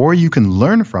 or you can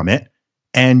learn from it.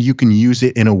 And you can use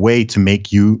it in a way to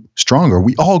make you stronger.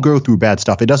 We all go through bad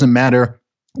stuff. It doesn't matter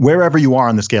wherever you are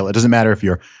on the scale. It doesn't matter if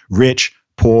you're rich,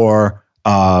 poor,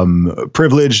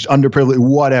 privileged, underprivileged,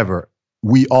 whatever.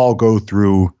 We all go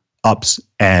through ups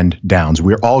and downs.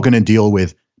 We're all going to deal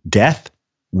with death.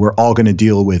 We're all going to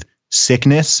deal with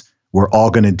sickness. We're all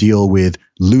going to deal with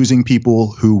losing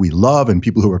people who we love and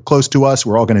people who are close to us.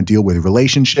 We're all going to deal with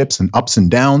relationships and ups and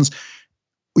downs,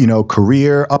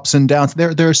 career ups and downs.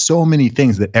 There are so many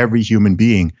things that every human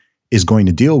being is going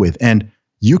to deal with. And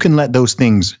you can let those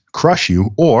things crush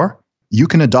you, or you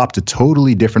can adopt a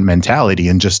totally different mentality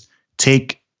and just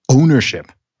take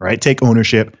ownership, right? Take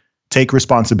ownership, take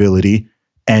responsibility,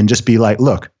 and just be like,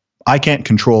 look, I can't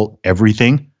control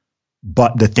everything,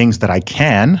 but the things that I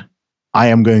can, I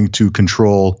am going to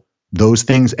control those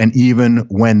things. And even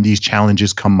when these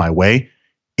challenges come my way,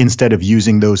 instead of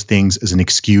using those things as an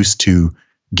excuse to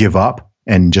give up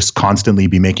and just constantly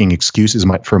be making excuses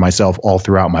for myself all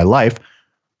throughout my life,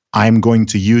 I'm going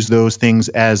to use those things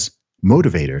as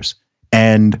motivators.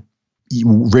 And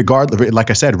like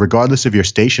I said, regardless of your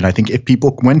station, I think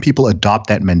when people adopt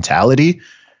that mentality,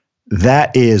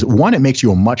 that is one, it makes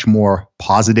you a much more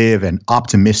positive and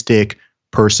optimistic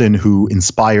person who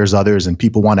inspires others and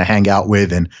people want to hang out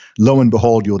with. And lo and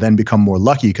behold, you'll then become more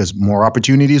lucky because more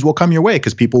opportunities will come your way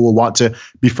because people will want to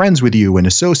be friends with you and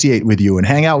associate with you and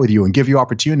hang out with you and give you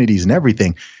opportunities and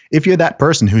everything. If you're that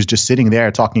person who's just sitting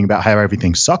there talking about how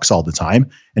everything sucks all the time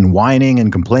and whining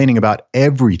and complaining about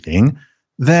everything,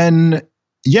 then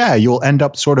yeah, you'll end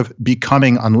up sort of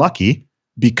becoming unlucky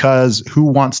because who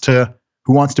wants to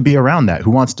be around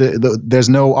that? There's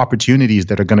no opportunities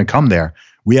that are going to come there.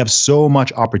 We have so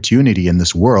much opportunity in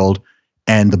this world,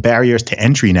 and the barriers to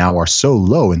entry now are so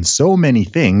low in so many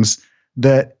things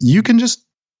that you can just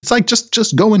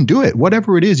go and do it.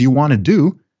 Whatever it is you want to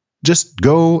do, just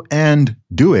go and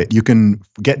do it. You can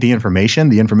get the information.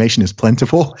 The information is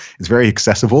plentiful. It's very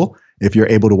accessible. If you're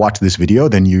able to watch this video,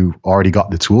 then you already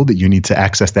got the tool that you need to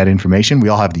access that information. We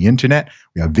all have the internet.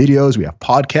 We have videos. We have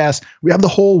podcasts. We have the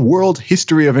whole world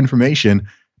history of information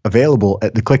available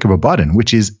at the click of a button,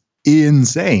 which is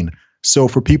insane. So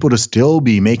for people to still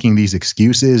be making these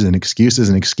excuses,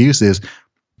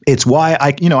 it's why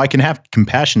I can have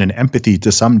compassion and empathy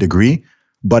to some degree,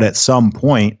 but at some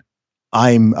point,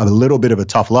 I'm a little bit of a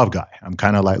tough love guy. I'm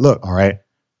kind of like, look, all right,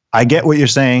 I get what you're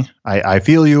saying. I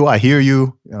feel you. I hear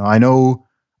you. I know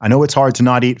it's hard to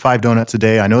not eat 5 donuts a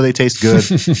day. I know they taste good.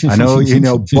 I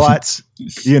know, but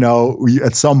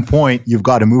at some point you've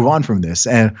got to move on from this.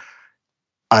 And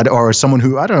or someone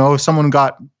who, I don't know, if someone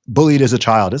got bullied as a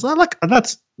child, it's not like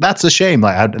that's a shame.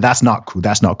 Like that's not cool.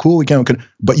 That's not cool.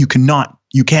 But you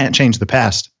can't change the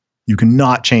past. You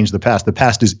cannot change the past. The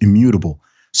past is immutable.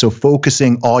 So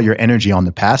focusing all your energy on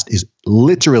the past is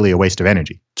literally a waste of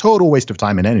energy, total waste of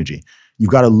time and energy. You've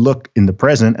got to look in the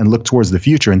present and look towards the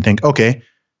future and think, okay,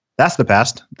 that's the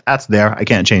past. That's there. I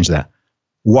can't change that.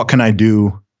 What can I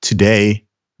do today,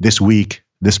 this week,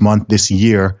 this month, this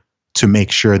year to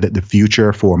make sure that the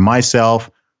future for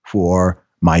myself, for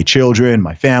my children,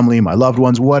 my family, my loved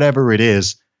ones, whatever it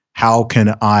is, how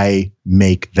can I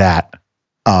make that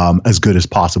as good as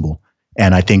possible?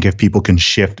 And I think if people can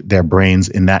shift their brains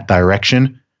in that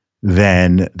direction,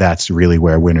 then that's really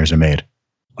where winners are made.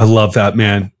 I love that,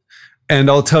 man. And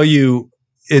I'll tell you,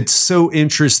 it's so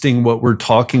interesting what we're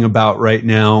talking about right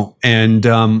now. And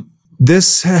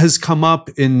this has come up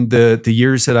in the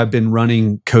years that I've been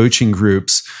running coaching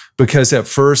groups, because at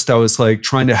first I was like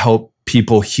trying to help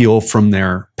people heal from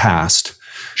their past.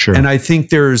 Sure. And I think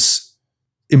there's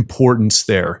importance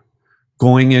there,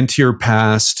 going into your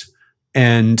past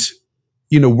and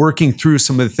working through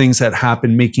some of the things that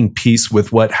happened, making peace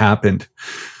with what happened.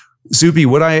 Zubi,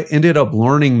 what I ended up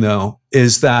learning though,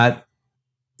 is that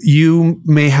you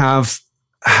may have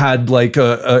had like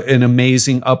an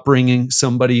amazing upbringing.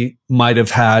 Somebody might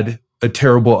have had a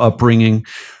terrible upbringing.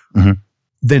 Mm-hmm.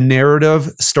 The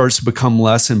narrative starts to become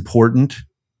less important.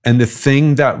 And the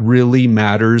thing that really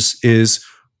matters is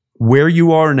where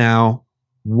you are now,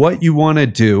 what you want to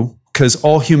do, because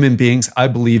all human beings, I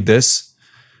believe this,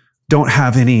 don't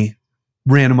have any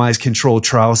randomized controlled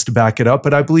trials to back it up,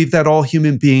 but I believe that all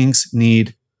human beings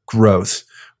need growth.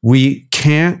 We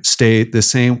can't stay the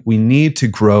same. We need to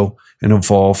grow and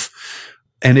evolve.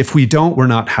 And if we don't, we're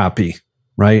not happy,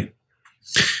 right?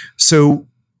 So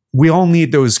we all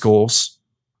need those goals.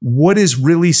 What is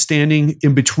really standing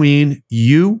in between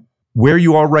you, where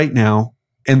you are right now,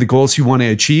 and the goals you want to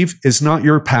achieve is not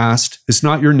your past, it's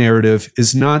not your narrative,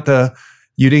 it's not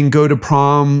you didn't go to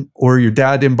prom or your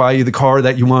dad didn't buy you the car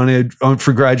that you wanted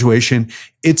for graduation.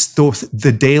 It's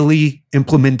the daily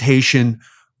implementation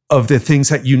of the things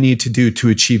that you need to do to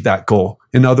achieve that goal.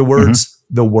 In other words,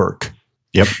 the work.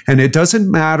 Yep. And it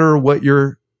doesn't matter what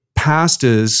your past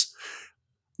is.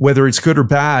 whether it's good or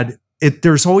bad,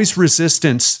 there's always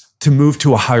resistance to move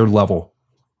to a higher level.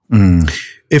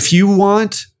 If you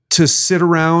want to sit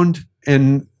around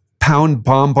and pound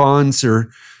bonbons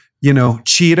or,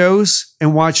 Cheetos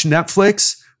and watch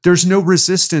Netflix, there's no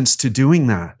resistance to doing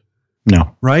that.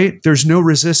 No. Right? There's no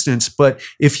resistance. But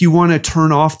if you want to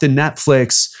turn off the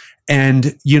Netflix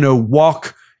and,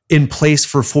 walk in place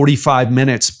for 45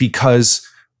 minutes because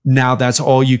now that's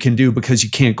all you can do because you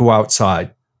can't go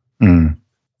outside.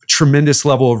 Tremendous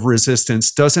level of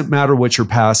resistance. Doesn't matter what your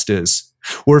past is.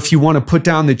 Or if you want to put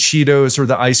down the Cheetos or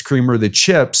the ice cream or the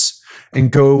chips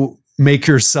and go make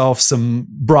yourself some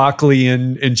broccoli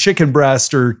and chicken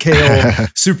breast or kale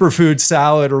superfood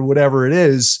salad or whatever it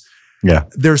is,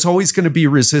 there's always going to be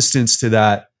resistance to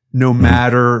that no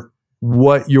matter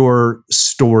what your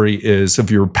story is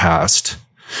of your past.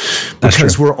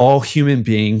 Because we're all human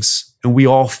beings and we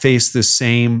all face the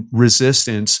same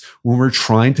resistance when we're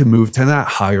trying to move to that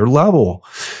higher level.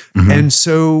 And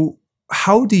so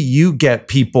how do you get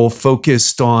people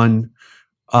focused on,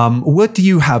 what do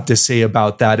you have to say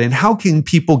about that? And how can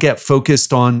people get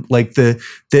focused on like the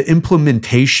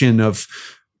implementation of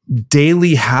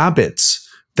daily habits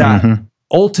that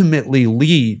ultimately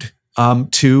lead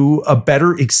to a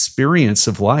better experience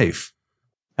of life?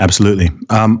 Absolutely.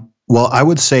 Well, I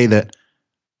would say that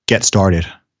get started.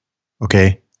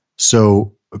 Okay.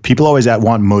 So people always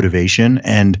want motivation,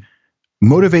 and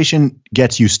motivation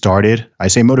gets you started. I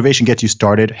say motivation gets you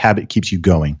started. Habit keeps you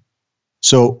going.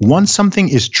 So once something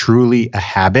is truly a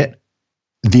habit,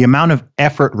 the amount of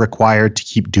effort required to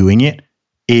keep doing it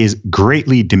is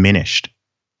greatly diminished.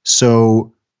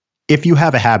 So if you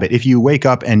have a habit, if you wake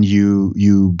up and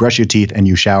you brush your teeth and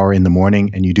you shower in the morning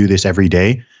and you do this every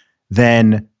day,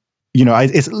 then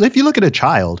if you look at a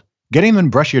child, getting them to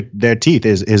brush their teeth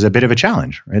is a bit of a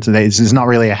challenge, right? So it's not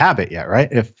really a habit yet, right?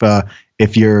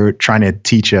 If you're trying to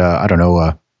teach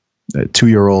a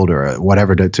 2-year-old or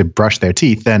whatever to brush their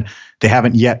teeth, then they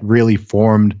haven't yet really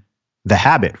formed the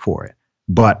habit for it.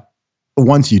 But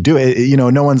once you do it,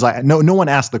 no one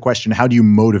asks the question, how do you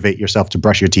motivate yourself to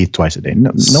brush your teeth twice a day?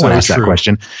 No one asks that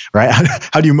question, right?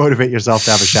 How do you motivate yourself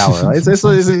to have a shower?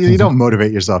 You don't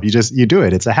motivate yourself. You do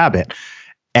it. It's a habit.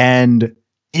 And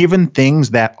even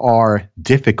things that are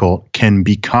difficult can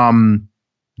become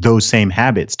those same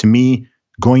habits. To me,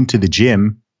 going to the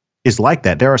gym is like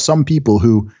that. There are some people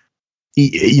who,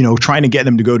 trying to get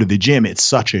them to go to the gym, it's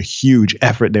such a huge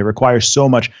effort. They require so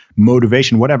much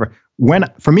motivation, whatever.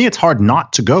 For me, it's hard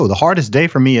not to go. The hardest day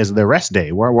for me is the rest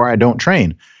day where I don't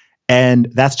train. And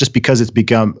that's just because it's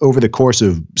become, over the course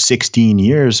of 16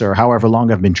 years or however long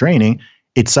I've been training,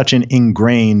 it's such an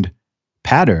ingrained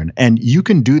pattern. And you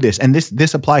can do this. And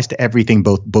this applies to everything,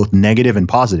 both negative and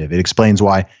positive. It explains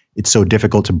why it's so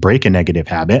difficult to break a negative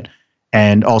habit.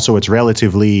 And also it's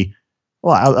relatively,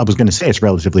 I was going to say it's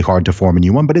relatively hard to form a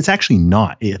new one, but it's actually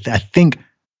not. I think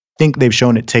they've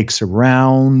shown it takes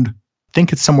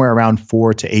it's somewhere around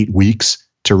 4 to 8 weeks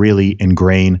to really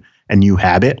ingrain a new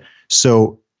habit.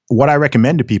 So what I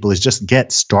recommend to people is just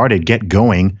get started, get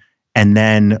going. And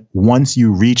then once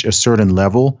you reach a certain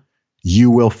level,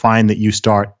 you will find that you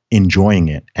start enjoying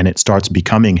it and it starts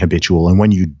becoming habitual. And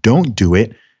when you don't do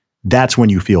it, that's when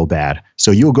you feel bad. So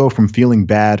you'll go from feeling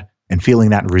bad and feeling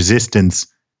that resistance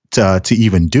to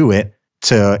even do it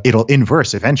to it'll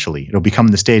inverse eventually. It'll become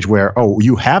the stage where,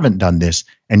 you haven't done this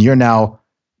and you're now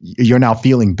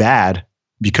feeling bad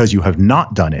because you have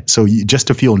not done it. So just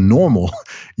to feel normal,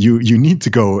 you need to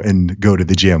go to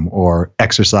the gym or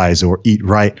exercise or eat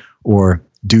right or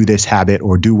do this habit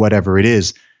or do whatever it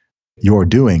is you're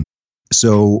doing.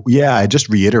 So I just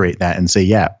reiterate that and say,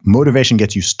 motivation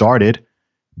gets you started,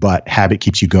 but habit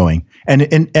keeps you going.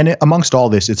 And amongst all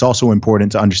this, it's also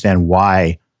important to understand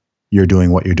why you're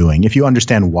doing what you're doing. If you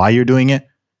understand why you're doing it,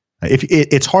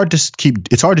 it's hard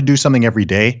to do something every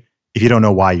day if you don't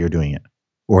know why you're doing it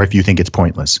or if you think it's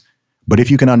pointless. But if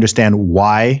you can understand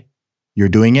why you're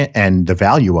doing it and the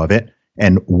value of it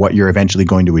and what you're eventually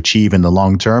going to achieve in the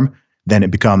long term, then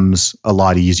it becomes a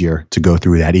lot easier to go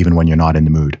through that even when you're not in the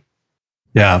mood.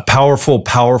 Yeah, powerful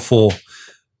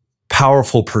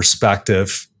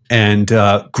perspective and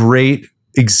great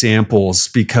examples,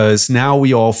 because now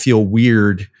we all feel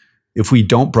weird if we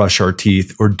don't brush our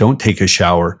teeth or don't take a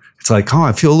shower. It's like,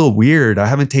 I feel a little weird. I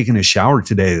haven't taken a shower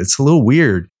today. It's a little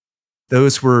weird.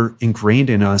 Those were ingrained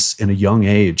in us in a young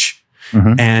age.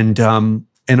 And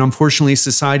unfortunately,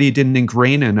 society didn't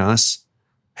ingrain in us,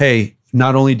 hey,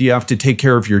 not only do you have to take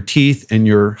care of your teeth and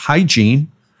your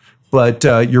hygiene, but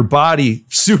your body,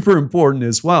 super important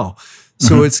as well.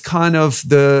 So it's kind of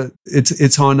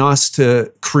it's on us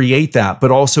to create that,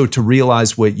 but also to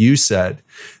realize what you said,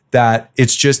 that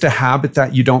it's just a habit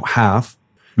that you don't have.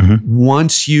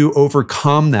 Once you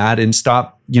overcome that and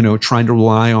stop, trying to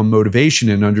rely on motivation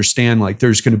and understand like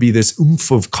there's going to be this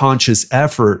oomph of conscious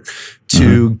effort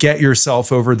to get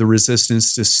yourself over the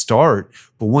resistance to start.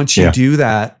 But once you do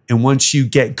that, and once you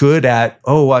get good at,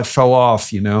 I fell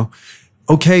off,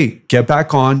 okay, get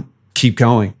back on, keep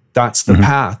going. That's the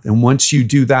path. And once you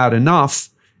do that enough,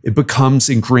 it becomes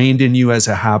ingrained in you as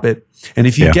a habit. And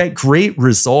if you get great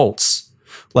results,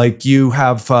 like you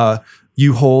have,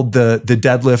 you hold the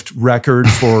deadlift record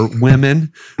for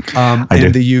women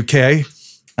in the UK.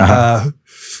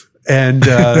 And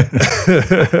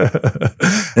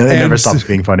it never stops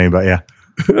being funny, but yeah.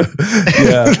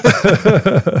 Yeah.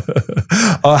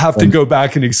 I'll have to go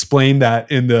back and explain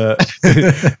that in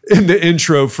the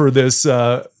intro for this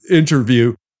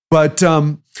interview. But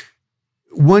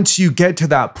once you get to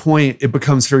that point, it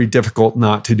becomes very difficult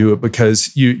not to do it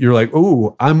because you're like,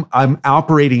 oh, I'm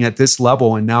operating at this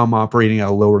level and now I'm operating at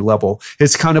a lower level.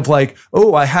 It's kind of like,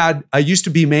 I used to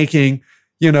be making,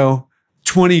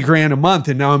 20 grand a month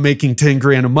and now I'm making 10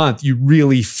 grand a month. You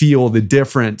really feel the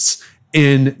difference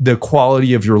in the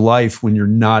quality of your life when you're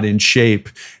not in shape.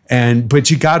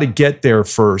 But you got to get there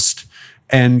first.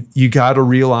 And you got to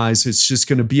realize it's just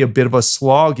going to be a bit of a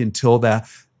slog until that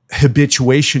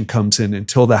habituation comes in,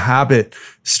 until the habit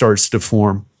starts to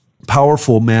form.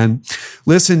 Powerful, man.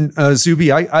 Listen,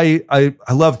 Zuby, I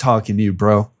love talking to you,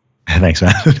 bro. Thanks,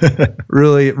 man.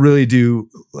 Really, really do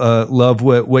love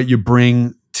what you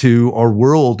bring to our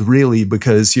world, really,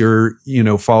 because you're,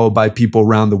 followed by people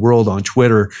around the world on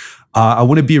Twitter. I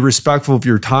want to be respectful of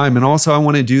your time. And also I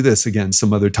want to do this again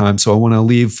some other time. So I want to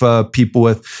leave people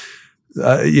with,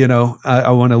 I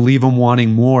want to leave them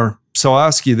wanting more. So I'll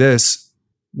ask you this.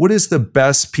 What is the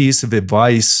best piece of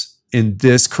advice in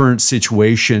this current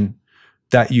situation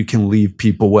that you can leave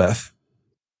people with?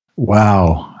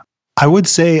 Wow. I would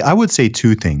say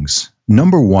two things.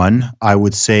 Number one, I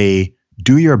would say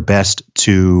do your best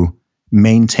to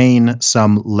maintain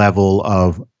some level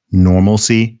of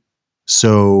normalcy.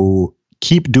 So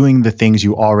keep doing the things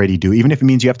you already do, even if it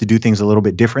means you have to do things a little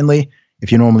bit differently.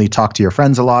 If you normally talk to your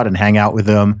friends a lot and hang out with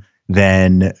them,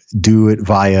 then do it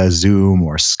via Zoom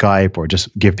or Skype, or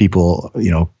just give people,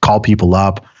 call people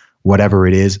up, whatever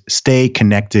it is. Stay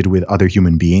connected with other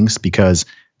human beings, because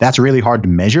that's really hard to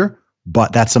measure,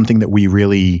 but that's something that we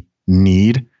really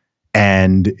need.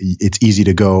 And it's easy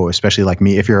to go, especially like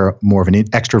me, if you're more of an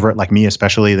extrovert like me,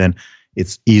 especially, then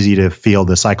it's easy to feel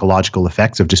the psychological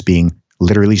effects of just being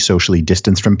literally socially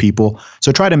distanced from people.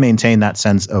 So try to maintain that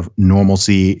sense of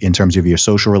normalcy in terms of your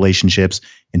social relationships,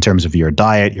 in terms of your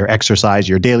diet, your exercise,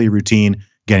 your daily routine,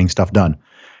 getting stuff done.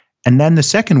 And then the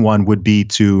second one would be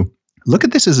to look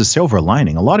at this as a silver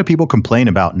lining. A lot of people complain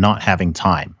about not having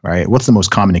time, right? What's the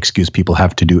most common excuse people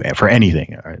have to do for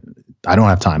anything? I don't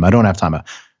have time. I don't have time.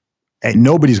 And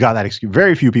nobody's got that excuse.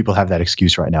 Very few people have that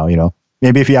excuse right now,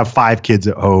 Maybe if you have 5 kids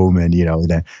at home and,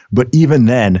 but even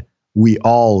then, we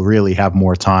all really have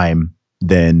more time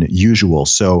than usual.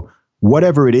 So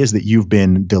whatever it is that you've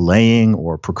been delaying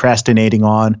or procrastinating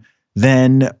on,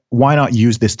 then why not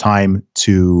use this time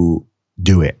to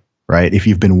do it, right? If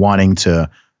you've been wanting to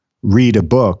read a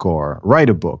book or write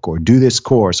a book or do this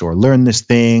course or learn this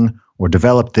thing or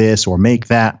develop this or make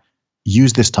that,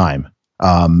 use this time.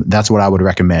 That's what I would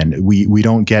recommend. We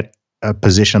don't get a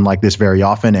position like this very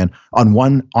often. And on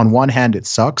one hand, it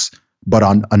sucks. But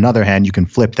on another hand, you can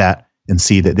flip that and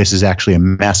see that this is actually a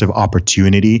massive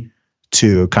opportunity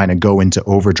to kind of go into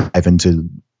overdrive and to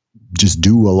just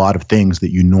do a lot of things that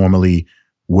you normally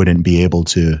wouldn't be able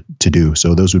to do.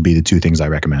 So those would be the two things I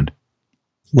recommend.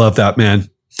 Love that, man.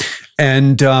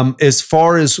 And as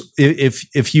far as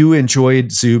if you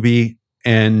enjoyed Zuby,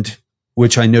 and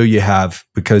which I know you have,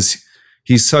 because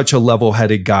he's such a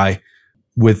level-headed guy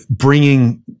with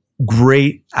bringing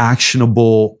great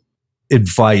actionable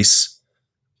advice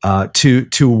to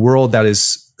a world that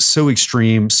is so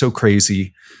extreme, so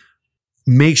crazy.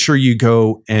 Make sure you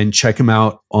go and check him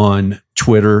out on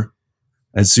Twitter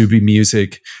at Zubi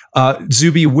Music.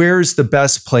 Zubi, where's the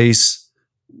best place?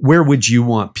 Where would you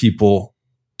want people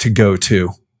to go to?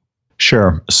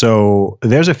 Sure. So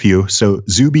there's a few. So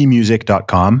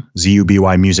zubymusic.com,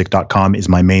 zubymusic.com is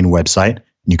my main website.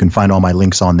 You can find all my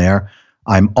links on there.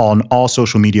 I'm on all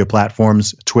social media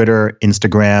platforms, Twitter,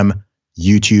 Instagram,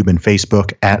 YouTube, and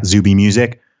Facebook at Zubi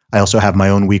Music. I also have my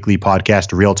own weekly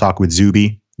podcast, Real Talk with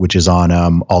Zubi, which is on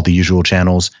all the usual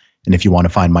channels. And if you want to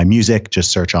find my music,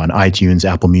 just search on iTunes,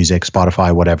 Apple Music,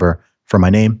 Spotify, whatever, for my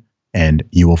name, and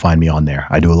you will find me on there.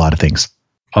 I do a lot of things.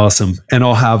 Awesome. And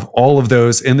I'll have all of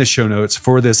those in the show notes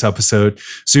for this episode.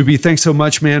 Zuby, thanks so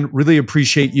much, man. Really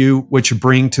appreciate you, what you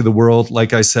bring to the world,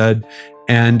 like I said,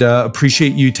 and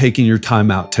appreciate you taking your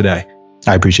time out today.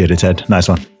 I appreciate it, Ted. Nice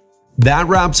one. That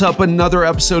wraps up another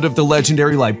episode of the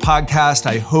Legendary Life Podcast.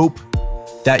 I hope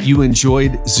that you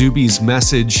enjoyed Zuby's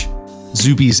message,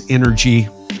 Zuby's energy.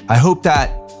 I hope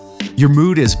that your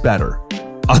mood is better.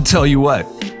 I'll tell you what,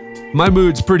 my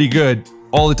mood's pretty good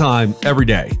all the time, every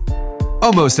day.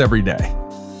 Almost every day.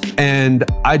 And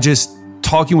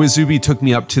talking with Zuby took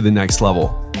me up to the next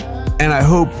level. And I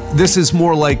hope this is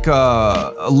more like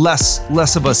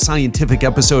less of a scientific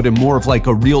episode and more of like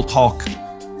a real talk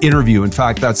interview. In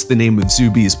fact, that's the name of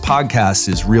Zuby's podcast,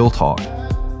 is Real Talk.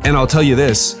 And I'll tell you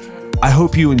this, I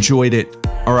hope you enjoyed it.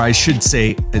 Or I should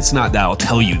say, it's not that I'll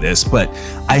tell you this, but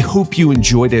I hope you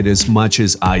enjoyed it as much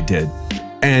as I did.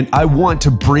 And I want to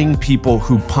bring people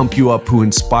who pump you up, who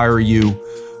inspire you,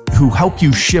 who help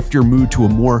you shift your mood to a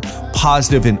more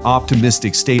positive and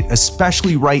optimistic state,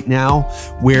 especially right now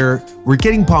where we're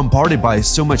getting bombarded by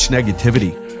so much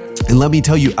negativity. And let me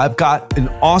tell you, I've got an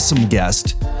awesome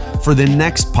guest for the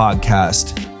next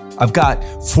podcast. I've got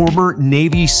former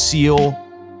Navy SEAL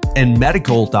and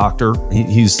medical doctor.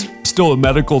 He's still a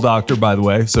medical doctor, by the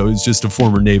way, so he's just a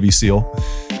former Navy SEAL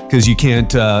because you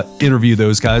can't interview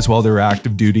those guys while they're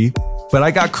active duty. But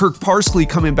I got Kirk Parsley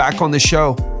coming back on the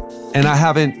show. And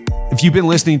if you've been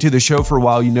listening to the show for a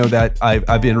while, you know that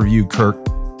I've interviewed Kirk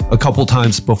a couple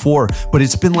times before, but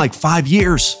it's been like 5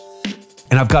 years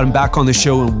and I've got him back on the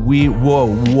show and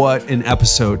whoa, what an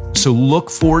episode. So look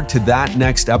forward to that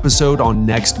next episode on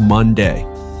next Monday.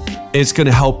 It's going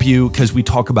to help you because we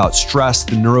talk about stress,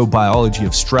 the neurobiology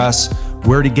of stress,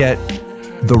 where to get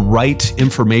the right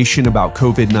information about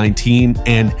COVID-19,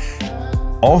 and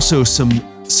also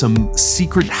some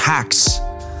secret hacks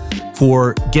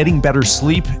for getting better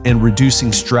sleep and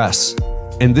reducing stress.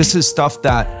 And this is stuff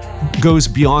that goes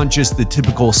beyond just the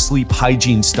typical sleep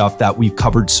hygiene stuff that we've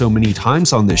covered so many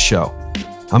times on this show.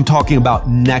 I'm talking about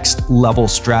next level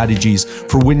strategies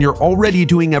for when you're already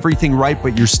doing everything right,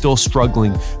 but you're still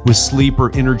struggling with sleep or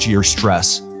energy or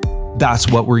stress. That's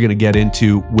what we're going to get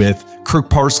into with Kirk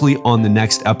Parsley on the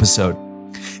next episode.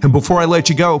 And before I let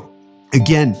you go,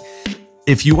 again,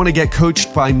 if you want to get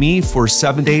coached by me for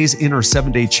 7 days in our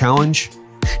 7-day challenge,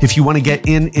 if you want to get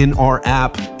in our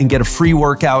app and get a free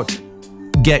workout,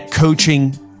 get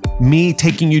coaching, me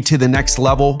taking you to the next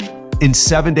level, in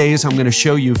 7 days, I'm going to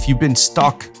show you if you've been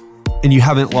stuck and you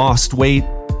haven't lost weight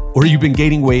or you've been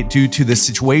gaining weight due to this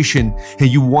situation and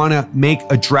you want to make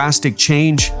a drastic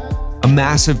change, a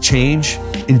massive change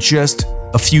in just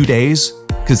a few days,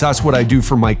 because that's what I do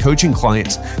for my coaching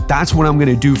clients. That's what I'm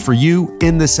going to do for you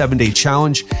in the 7-day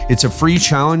challenge. It's a free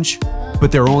challenge,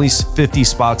 but there are only 50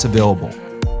 spots available.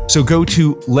 So go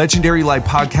to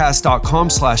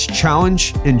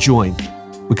legendarylifepodcast.com/challenge and join,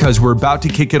 because we're about to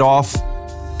kick it off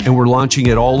and we're launching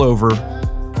it all over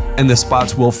and the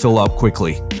spots will fill up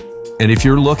quickly. And if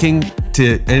you're looking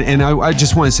to, and I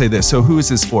just want to say this. So who is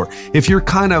this for? If you're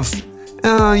kind of,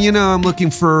 I'm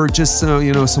looking for just,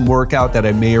 some workout that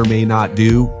I may or may not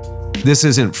do, this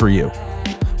isn't for you.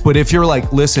 But if you're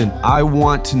like, listen, I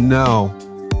want to know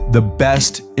the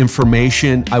best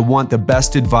information, I want the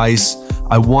best advice,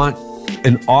 I want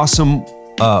an awesome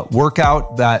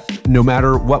workout that no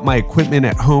matter what my equipment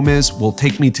at home is, will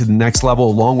take me to the next level,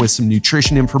 along with some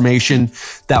nutrition information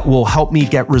that will help me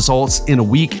get results in a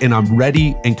week, and I'm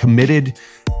ready and committed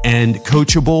and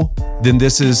coachable, then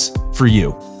this is for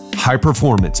you. High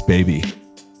performance, baby.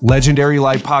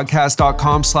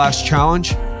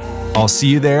 legendarylifepodcast.com/challenge. I'll see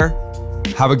you there.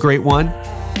 Have a great one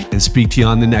and speak to you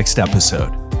on the next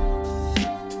episode.